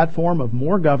on a platform of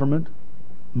more government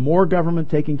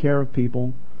taking care of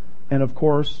people, and of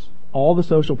course, all the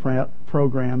social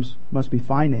programs must be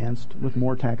financed with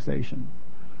more taxation.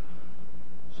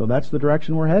 So that's the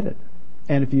direction we're headed.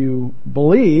 And if you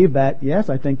believe that, yes,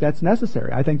 I think that's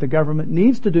necessary, I think the government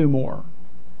needs to do more,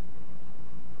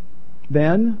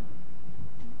 then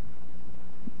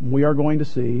we are going to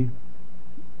see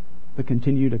the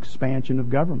continued expansion of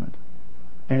government.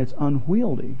 And it's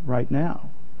unwieldy right now.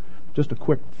 Just a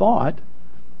quick thought,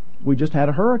 we just had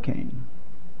a hurricane.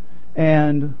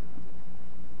 And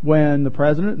when the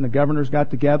president and the governors got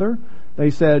together,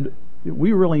 they said,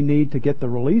 we really need to get the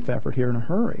relief effort here in a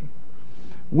hurry.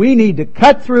 We need to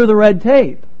cut through the red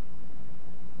tape.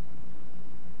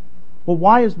 Well,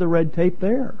 why is the red tape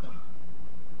there?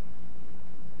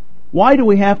 Why do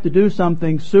we have to do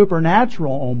something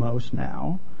supernatural almost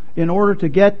now in order to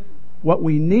get what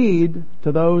we need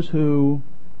to those who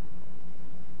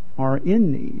are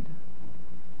in need?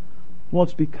 Well,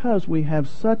 it's because we have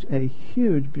such a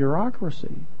huge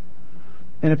bureaucracy.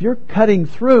 And if you're cutting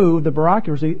through the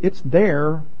bureaucracy, it's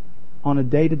there on a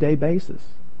day-to-day basis.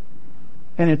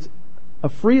 And it's a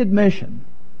free admission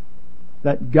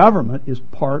that government is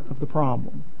part of the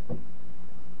problem.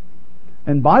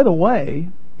 And by the way,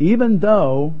 even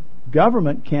though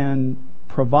government can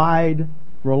provide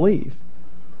relief,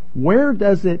 where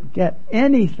does it get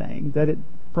anything that it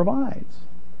provides?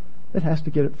 It has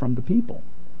to get it from the people.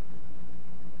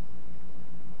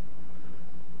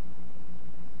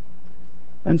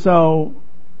 And so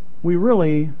we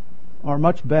really are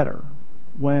much better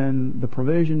when the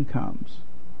provision comes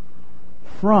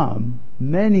from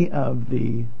many of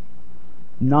the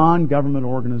non-government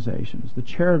organizations, the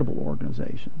charitable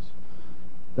organizations,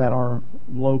 that are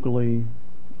locally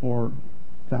or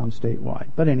found statewide.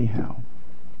 But anyhow,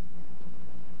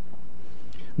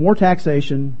 more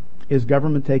taxation is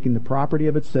government taking the property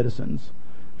of its citizens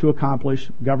to accomplish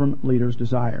government leaders'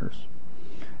 desires.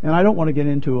 And I don't want to get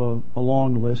into a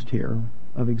long list here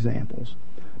of examples,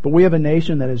 but we have a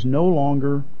nation that is no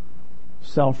longer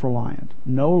self-reliant,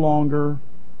 no longer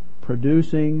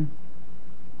producing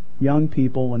young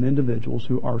people and individuals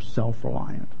who are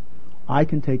self-reliant. I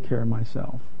can take care of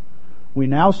myself. We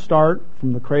now start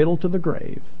from the cradle to the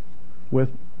grave with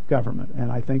government.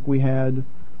 And I think we had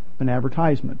an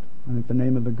advertisement. I think the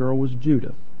name of the girl was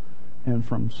Judith. And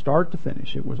from start to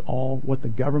finish, it was all what the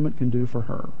government can do for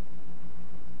her,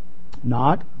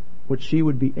 not what she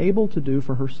would be able to do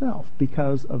for herself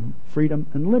because of freedom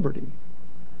and liberty.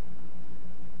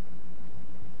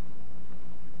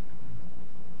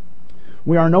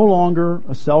 We are no longer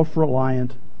a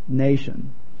self-reliant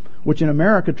nation, which in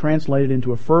America translated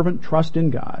into a fervent trust in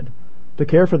God to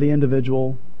care for the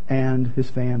individual and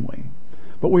his family.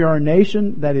 But we are a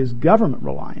nation that is government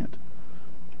reliant,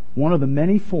 one of the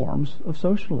many forms of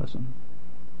socialism.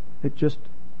 It just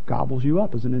gobbles you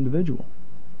up as an individual.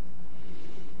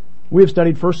 We have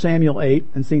studied 1 Samuel 8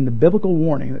 and seen the biblical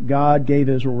warning that God gave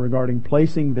Israel regarding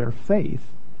placing their faith,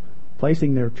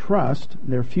 placing their trust,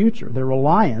 their future, their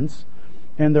reliance,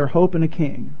 and their hope in a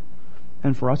king.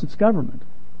 And for us, it's government.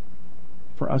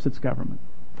 For us, it's government.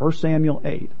 1 Samuel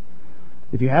 8.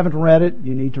 If you haven't read it,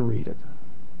 you need to read it.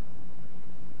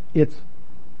 It's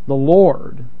the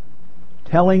Lord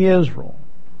telling Israel,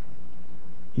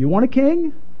 you want a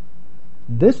king?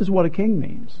 This is what a king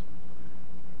means.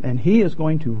 And he is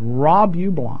going to rob you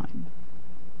blind.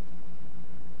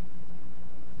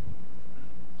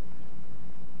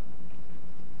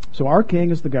 So our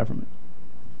king is the government.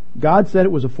 God said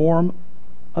it was a form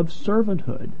of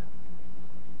servanthood.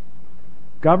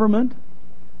 Government,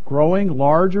 growing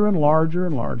larger and larger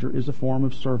and larger, is a form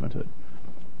of servanthood.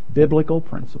 Biblical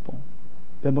principle.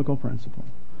 Biblical principle.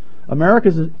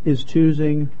 America is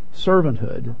choosing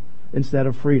servanthood instead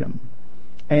of freedom.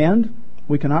 And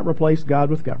we cannot replace God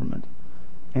with government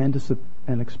and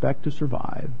expect to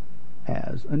survive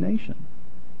as a nation.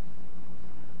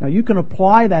 Now you can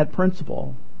apply that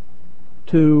principle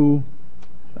to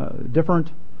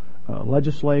different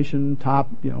legislation,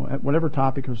 whatever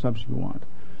topic or subject you want.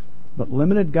 But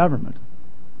limited government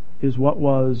is what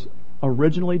was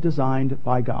originally designed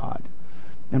by God.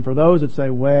 And for those that say,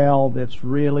 well, that's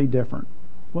really different.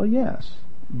 Well, yes,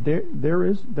 there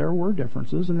were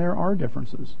differences and there are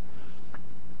differences.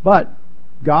 But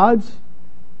God's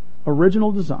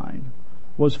original design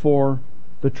was for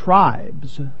the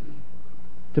tribes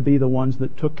to be the ones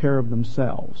that took care of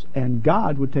themselves, and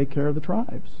God would take care of the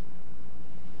tribes.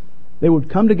 They would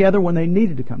come together when they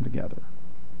needed to come together.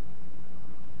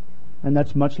 And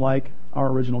that's much like our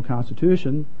original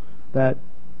Constitution that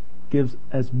gives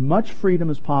as much freedom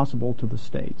as possible to the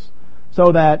states,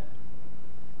 so that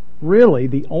really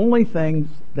the only things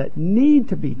that need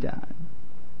to be done,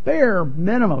 bare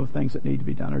minimum of things that need to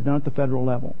be done, are done at the federal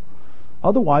level.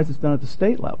 Otherwise, it's done at the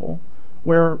state level,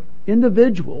 where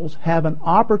individuals have an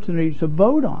opportunity to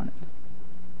vote on it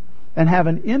and have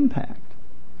an impact.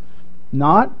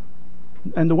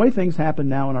 And the way things happen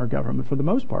now in our government, for the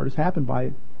most part, is happened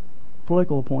by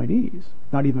political appointees,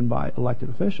 not even by elected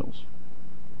officials.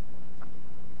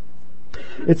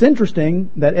 It's interesting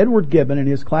that Edward Gibbon, in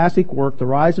his classic work, The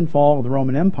Rise and Fall of the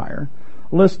Roman Empire,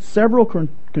 lists several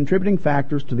contributing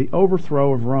factors to the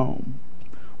overthrow of Rome.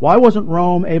 Why wasn't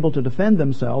Rome able to defend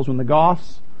themselves when the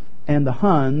Goths and the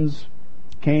Huns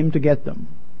came to get them?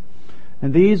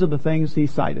 And these are the things he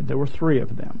cited. There were 3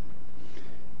 of them.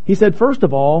 He said, first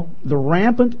of all, the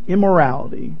rampant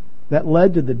immorality that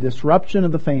led to the disruption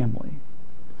of the family.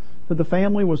 So the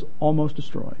family was almost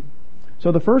destroyed.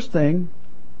 So the first thing,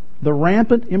 the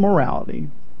rampant immorality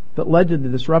that led to the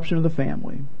disruption of the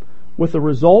family, with the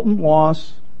resultant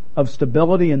loss of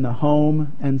stability in the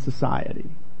home and society.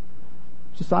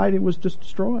 Society was just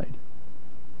destroyed.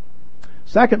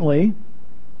 Secondly,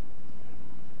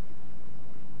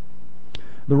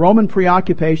 the Roman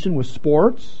preoccupation with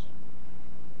sports,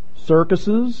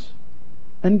 circuses,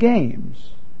 and games.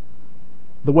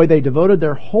 The way they devoted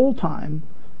their whole time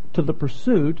to the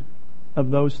pursuit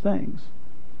of those things,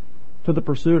 to the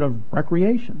pursuit of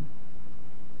recreation.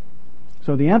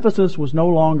 So the emphasis was no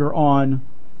longer on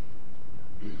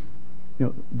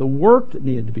the work that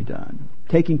needed to be done,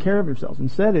 taking care of yourselves.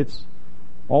 Instead, it's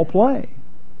all play.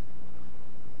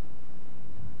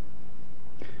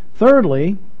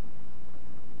 Thirdly,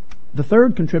 the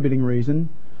third contributing reason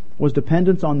was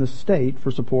dependence on the state for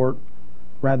support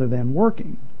rather than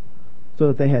working. so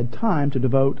that they had time to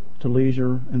devote to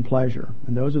leisure and pleasure.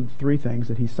 And those are the three things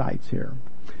that he cites here.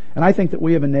 And I think that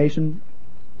we as a nation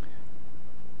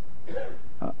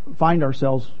find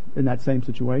ourselves in that same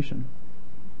situation.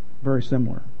 Very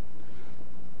similar.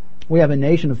 We have a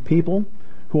nation of people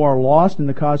who are lost in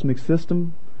the cosmic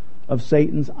system of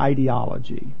Satan's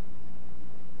ideology.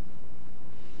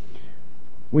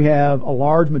 We have a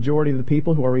large majority of the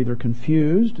people who are either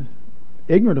confused,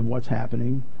 ignorant of what's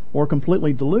happening, or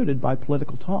completely deluded by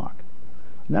political talk.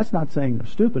 And that's not saying they're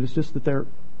stupid, it's just that they're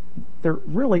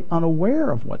really unaware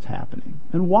of what's happening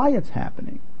and why it's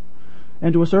happening.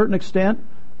 And to a certain extent,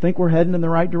 think we're heading in the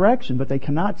right direction, but they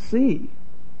cannot see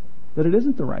that it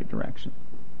isn't the right direction.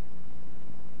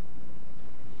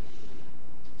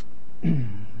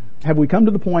 Have we come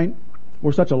to the point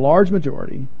where such a large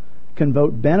majority can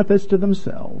vote benefits to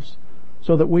themselves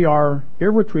so that we are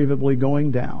irretrievably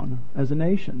going down as a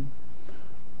nation?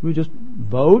 We just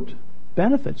vote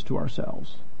benefits to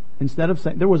ourselves instead of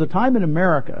saying, there was a time in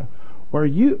America where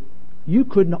you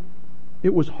couldn't,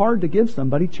 it was hard to give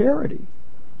somebody charity.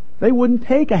 They wouldn't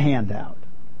take a handout.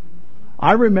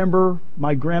 I remember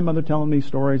my grandmother telling me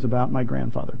stories about my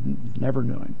grandfather. Never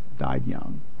knew him. Died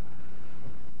young.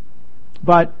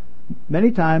 But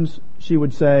many times she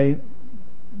would say,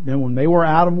 when they were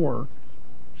out of work,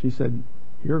 she said,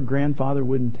 your grandfather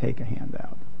wouldn't take a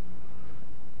handout.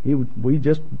 We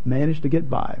just managed to get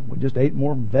by. We just ate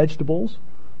more vegetables,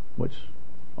 which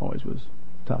always was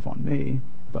tough on me,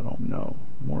 but oh no,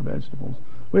 more vegetables.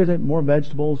 We just ate more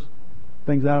vegetables,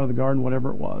 things out of the garden, whatever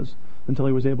it was, until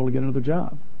he was able to get another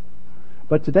job.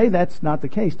 But today that's not the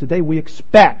case. Today we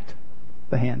expect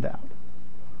the handout.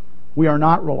 We are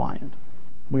not reliant.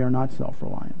 We are not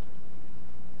self-reliant.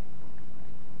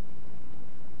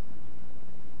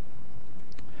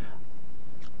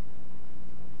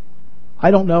 I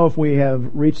don't know if we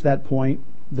have reached that point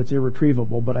that's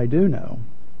irretrievable, but I do know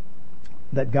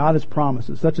that God has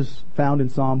promises, such as found in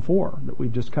Psalm 4 that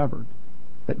we've just covered,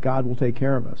 that God will take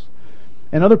care of us.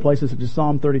 And other places such as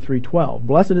Psalm 33:12,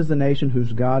 blessed is the nation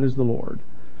whose God is the Lord,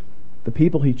 the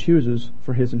people he chooses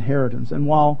for his inheritance. And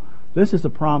while this is a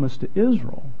promise to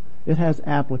Israel, it has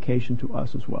application to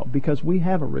us as well, because we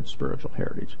have a rich spiritual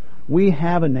heritage. We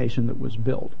have a nation that was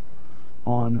built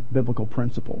on biblical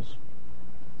principles.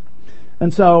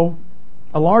 And so,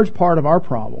 a large part of our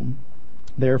problem,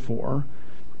 therefore,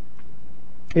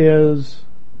 is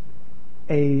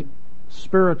a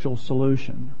spiritual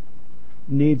solution.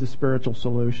 Needs a spiritual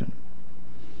solution.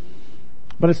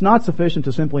 But it's not sufficient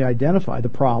to simply identify the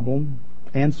problem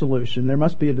and solution. There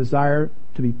must be a desire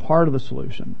to be part of the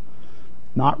solution,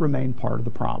 not remain part of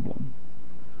the problem.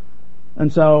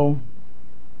 And so,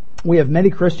 we have many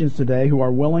Christians today who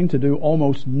are willing to do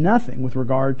almost nothing with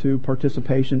regard to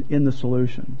participation in the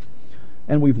solution.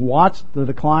 And we've watched the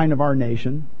decline of our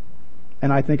nation,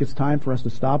 and I think it's time for us to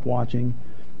stop watching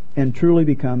and truly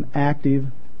become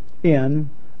active in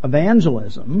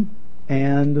evangelism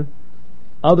and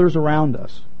others around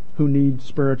us who need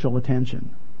spiritual attention.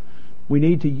 We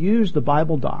need to use the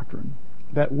Bible doctrine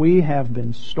that we have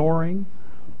been storing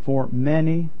for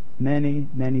many, many,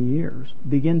 many years.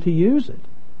 Begin to use it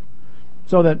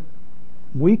so that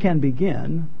we can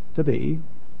begin to be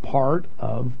part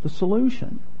of the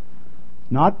solution,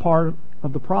 not part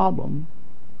of the problem,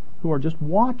 who are just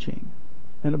watching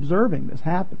and observing this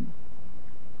happen.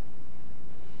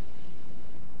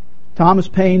 Thomas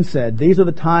Paine said, these are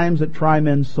the times that try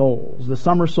men's souls. The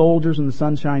summer soldiers and the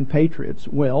sunshine patriots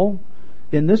will,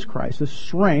 in this crisis,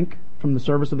 shrink from the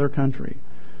service of their country.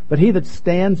 But he that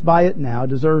stands by it now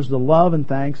deserves the love and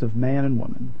thanks of man and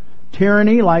woman.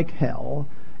 Tyranny, like hell,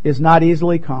 is not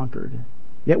easily conquered.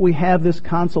 Yet we have this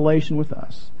consolation with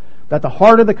us, that the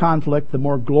harder the conflict, the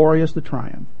more glorious the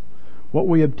triumph. What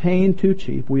we obtain too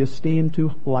cheap, we esteem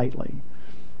too lightly.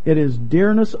 It is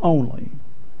dearness only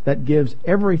that gives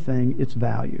everything its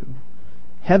value.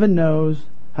 Heaven knows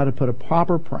how to put a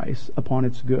proper price upon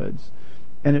its goods,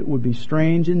 and it would be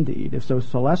strange indeed if so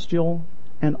celestial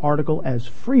an article as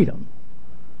freedom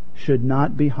should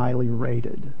not be highly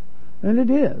rated. And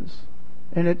it is.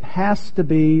 And it has to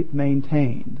be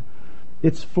maintained.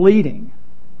 It's fleeting.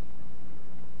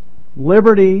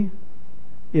 Liberty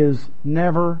is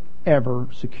never, ever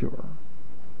secure.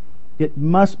 It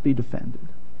must be defended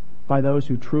by those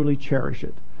who truly cherish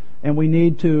it. And we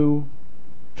need to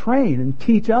train and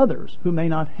teach others who may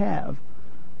not have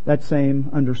that same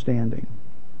understanding.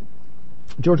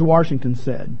 George Washington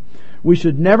said, we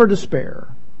should never despair.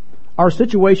 Our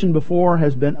situation before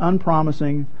has been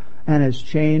unpromising and has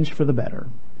changed for the better.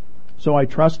 So I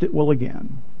trust it will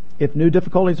again. If new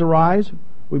difficulties arise,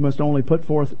 we must only put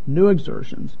forth new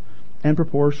exertions and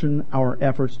proportion our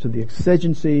efforts to the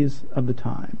exigencies of the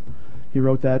time. He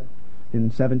wrote that in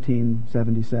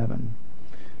 1777.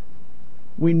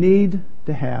 We need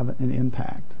to have an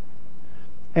impact.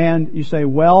 And you say,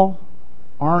 well,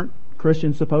 aren't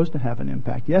Christians supposed to have an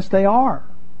impact? Yes, they are.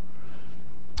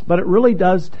 But it really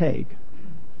does take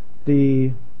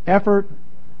the effort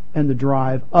and the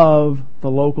drive of the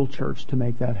local church to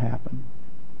make that happen.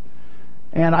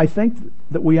 And I think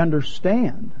that we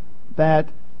understand that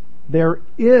there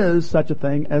is such a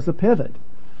thing as a pivot.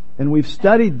 And we've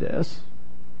studied this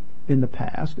in the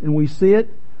past, and we see it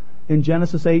in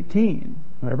Genesis 18.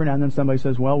 Every now and then somebody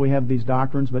says, well, we have these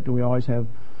doctrines, but do we always have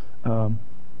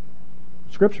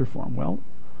Scripture for them? Well,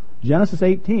 Genesis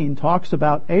 18 talks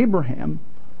about Abraham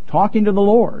talking to the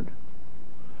Lord.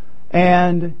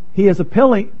 And he is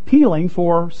appealing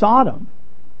for Sodom.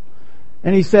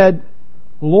 And he said,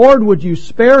 Lord, would you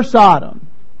spare Sodom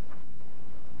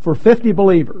for 50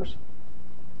 believers?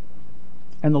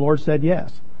 And the Lord said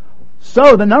yes.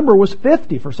 So the number was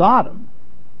 50 for Sodom.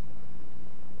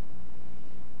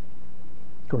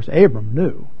 Of course, Abram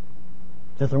knew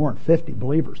that there weren't 50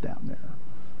 believers down there.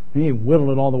 And he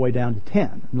whittled it all the way down to 10.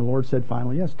 And the Lord said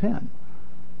finally, yes, 10.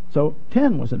 So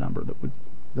 10 was a number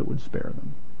that would spare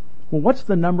them. Well, what's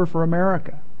the number for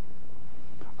America?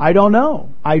 I don't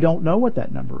know. I don't know what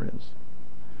that number is.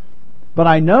 But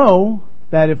I know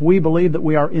that if we believe that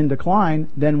we are in decline,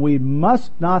 then we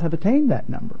must not have attained that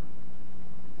number.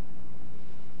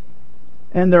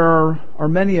 And there are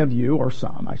many of you, or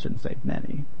some, I shouldn't say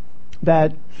many,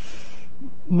 that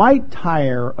might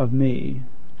tire of me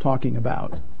talking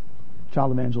about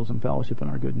Child Evangelism Fellowship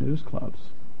and our Good News Clubs.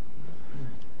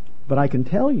 But I can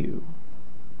tell you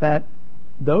that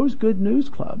those Good News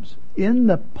Clubs in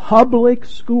the public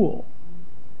school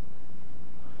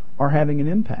are having an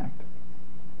impact.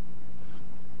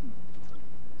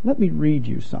 Let me read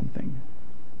you something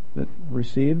that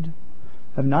received.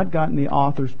 Have not gotten the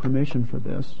author's permission for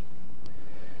this,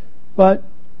 but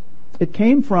it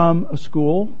came from a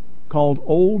school called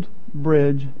Old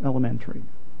Bridge Elementary.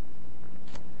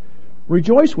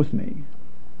 Rejoice with me.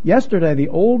 Yesterday, the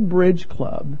Old Bridge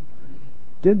Club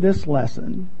did this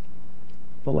lesson,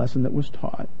 the lesson that was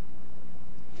taught.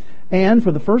 And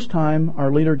for the first time,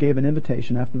 our leader gave an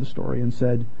invitation after the story and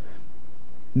said,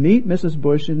 meet Mrs.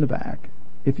 Bush in the back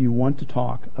if you want to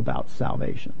talk about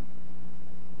salvation.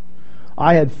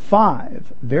 I had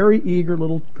 5 very eager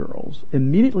little girls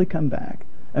immediately come back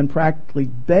and practically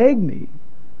beg me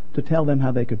to tell them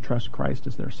how they could trust Christ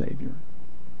as their Savior.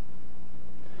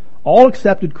 All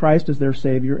accepted Christ as their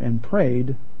Savior and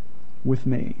prayed with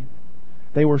me.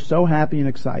 They were so happy and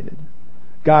excited.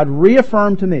 God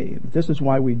reaffirmed to me that this is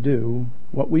why we do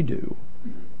what we do,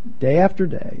 day after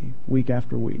day, week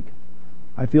after week.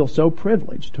 I feel so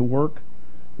privileged to work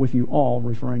with you all,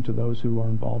 referring to those who are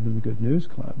involved in the Good News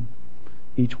Club,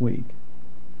 each week.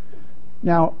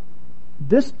 Now,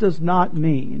 this does not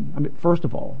mean, first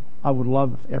of all, I would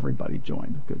love if everybody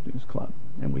joined the Good News Club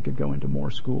and we could go into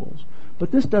more schools.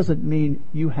 But this doesn't mean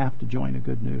you have to join a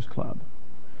Good News Club.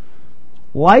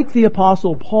 Like the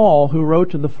Apostle Paul, who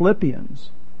wrote to the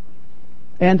Philippians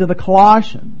and to the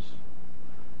Colossians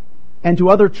and to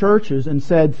other churches and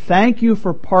said, thank you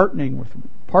for partnering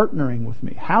with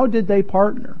me. How did they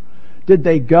partner? Did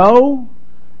they go?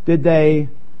 Did they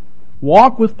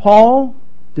walk with Paul?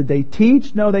 Did they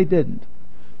teach? No, they didn't.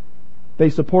 They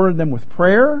supported them with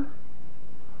prayer,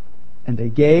 and they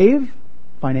gave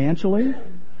financially,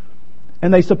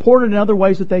 and they supported in other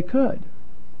ways that they could.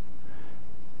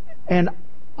 And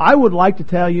I would like to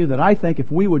tell you that I think if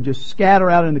we would just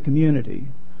scatter out in the community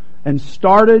and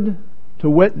started to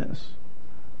witness,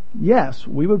 yes,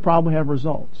 we would probably have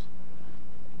results.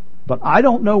 But I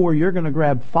don't know where you're going to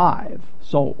grab 5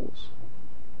 souls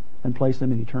and place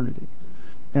them in eternity.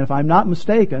 And if I'm not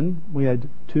mistaken, we had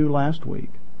 2 last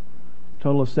week.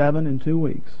 Total of 7 in 2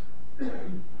 weeks.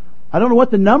 I don't know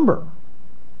what the number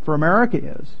for America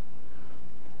is.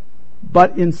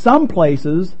 But in some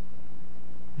places,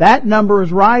 that number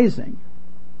is rising.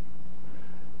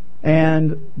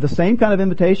 And the same kind of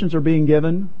invitations are being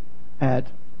given at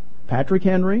Patrick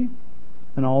Henry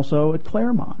and also at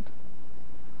Claremont.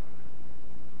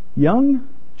 Young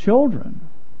children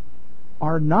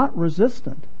are not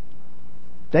resistant.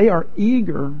 They are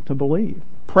eager to believe.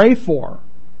 Pray for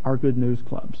our Good News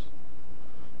Clubs.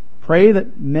 Pray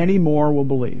that many more will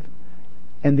believe.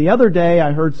 And the other day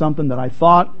I heard something that I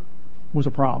thought was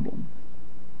a problem.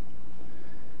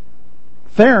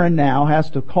 Theron now has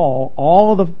to call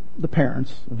all the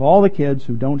parents of all the kids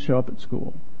who don't show up at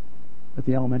school, at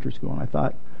the elementary school. And I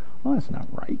thought, well, that's not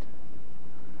right.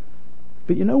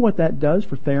 But you know what that does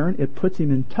for Theron? It puts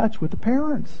him in touch with the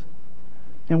parents.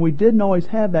 And we didn't always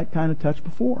have that kind of touch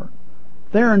before.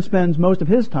 Theron spends most of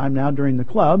his time now during the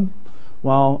club,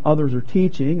 while others are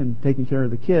teaching and taking care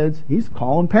of the kids. He's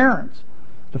calling parents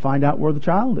to find out where the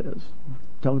child is,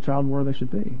 tell the child where they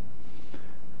should be.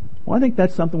 Well, I think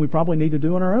that's something we probably need to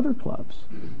do in our other clubs.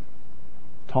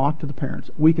 Talk to the parents.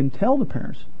 We can tell the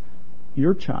parents,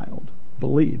 your child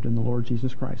believed in the Lord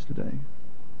Jesus Christ today.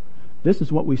 This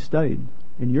is what we studied,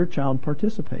 and your child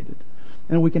participated.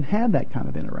 And we can have that kind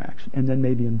of interaction, and then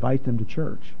maybe invite them to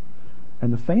church.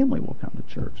 And the family will come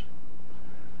to church.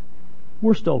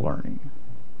 We're still learning.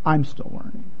 I'm still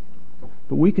learning.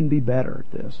 But we can be better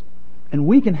at this. And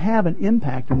we can have an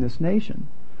impact in this nation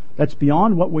that's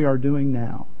beyond what we are doing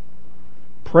now.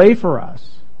 Pray for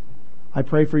us. I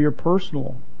pray for your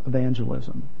personal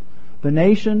evangelism. The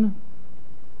nation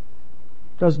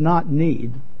does not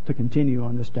need to continue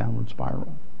on this downward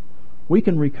spiral. We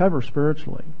can recover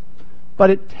spiritually. But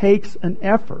it takes an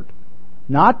effort.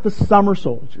 Not the summer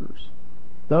soldiers.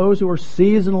 Those who are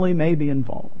seasonally maybe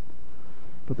involved.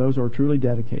 But those who are truly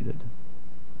dedicated.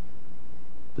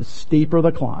 The steeper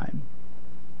the climb,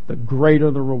 the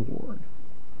greater the reward.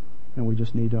 And we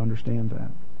just need to understand that.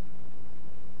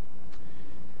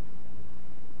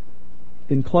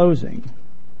 In closing,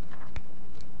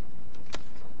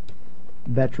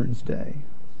 Veterans Day.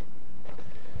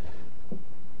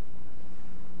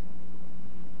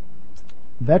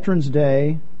 Veterans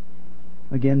Day,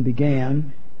 again,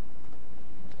 began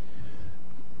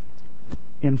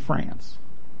in France,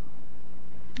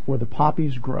 where the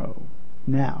poppies grow,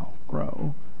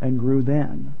 and grew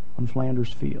then on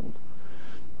Flanders Field.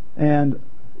 And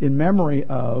in memory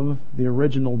of the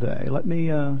original day, let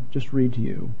me just read to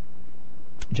you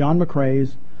John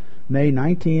McCrae's May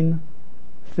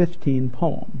 1915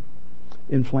 poem,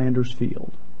 In Flanders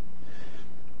Field.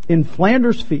 In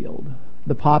Flanders Field,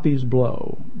 the poppies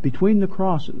blow between the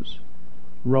crosses,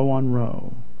 row on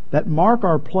row, that mark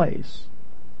our place,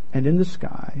 and in the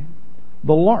sky,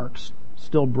 the larks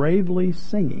still bravely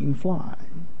singing fly,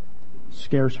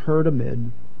 scarce heard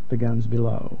amid the guns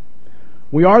below.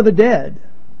 We are the dead.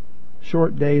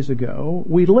 Short days ago,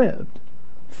 we lived,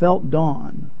 felt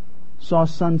dawn, saw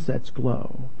sunsets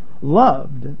glow,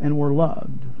 loved and were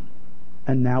loved,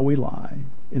 and now we lie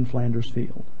in Flanders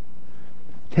Field.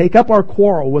 Take up our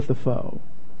quarrel with the foe.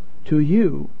 To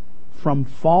you, from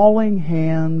falling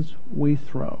hands we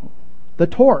throw the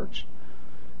torch.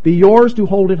 Be yours to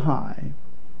hold it high.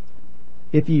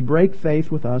 If ye break faith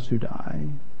with us who die,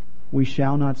 we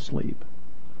shall not sleep,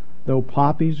 though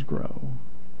poppies grow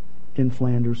in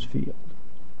Flanders Field.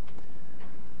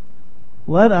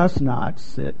 Let us not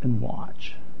sit and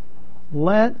watch.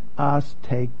 Let us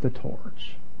take the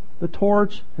torch. The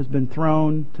torch has been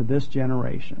thrown to this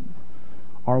generation.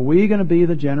 Are we going to be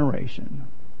the generation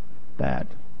that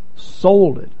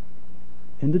sold it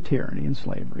into tyranny and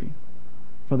slavery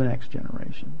for the next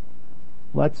generation?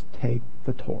 Let's take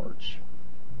the torch.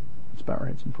 Let's bow our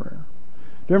heads in prayer.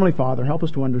 Dear Heavenly Father, help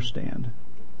us to understand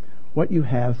what you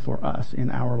have for us in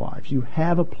our lives. You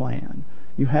have a plan.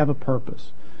 You have a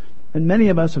purpose. And many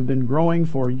of us have been growing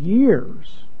for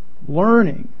years,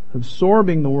 learning,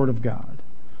 absorbing the Word of God.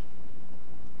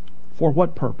 For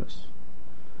what purpose?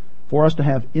 For us to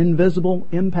have invisible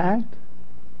impact?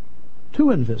 Too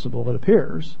invisible, it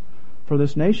appears, for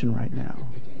this nation right now.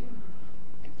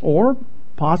 Or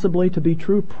possibly to be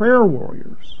true prayer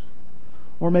warriors.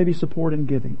 Or maybe support in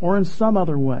giving. Or in some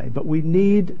other way. But we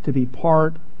need to be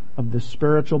part of this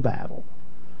spiritual battle.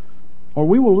 Or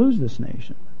we will lose this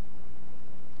nation.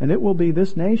 And it will be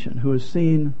this nation who has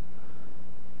seen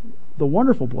the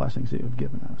wonderful blessings that you have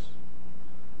given us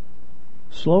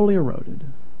slowly eroded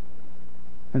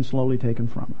and slowly taken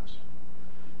from us.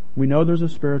 We know there's a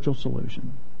spiritual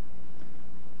solution.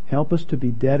 Help us to be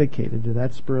dedicated to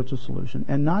that spiritual solution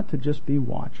and not to just be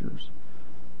watchers,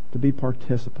 to be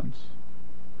participants.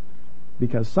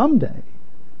 Because someday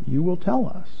you will tell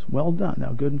us, well done,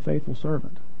 thou good and faithful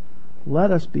servant.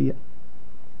 Let us be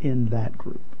in that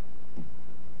group.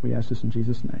 We ask this in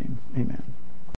Jesus' name. Amen.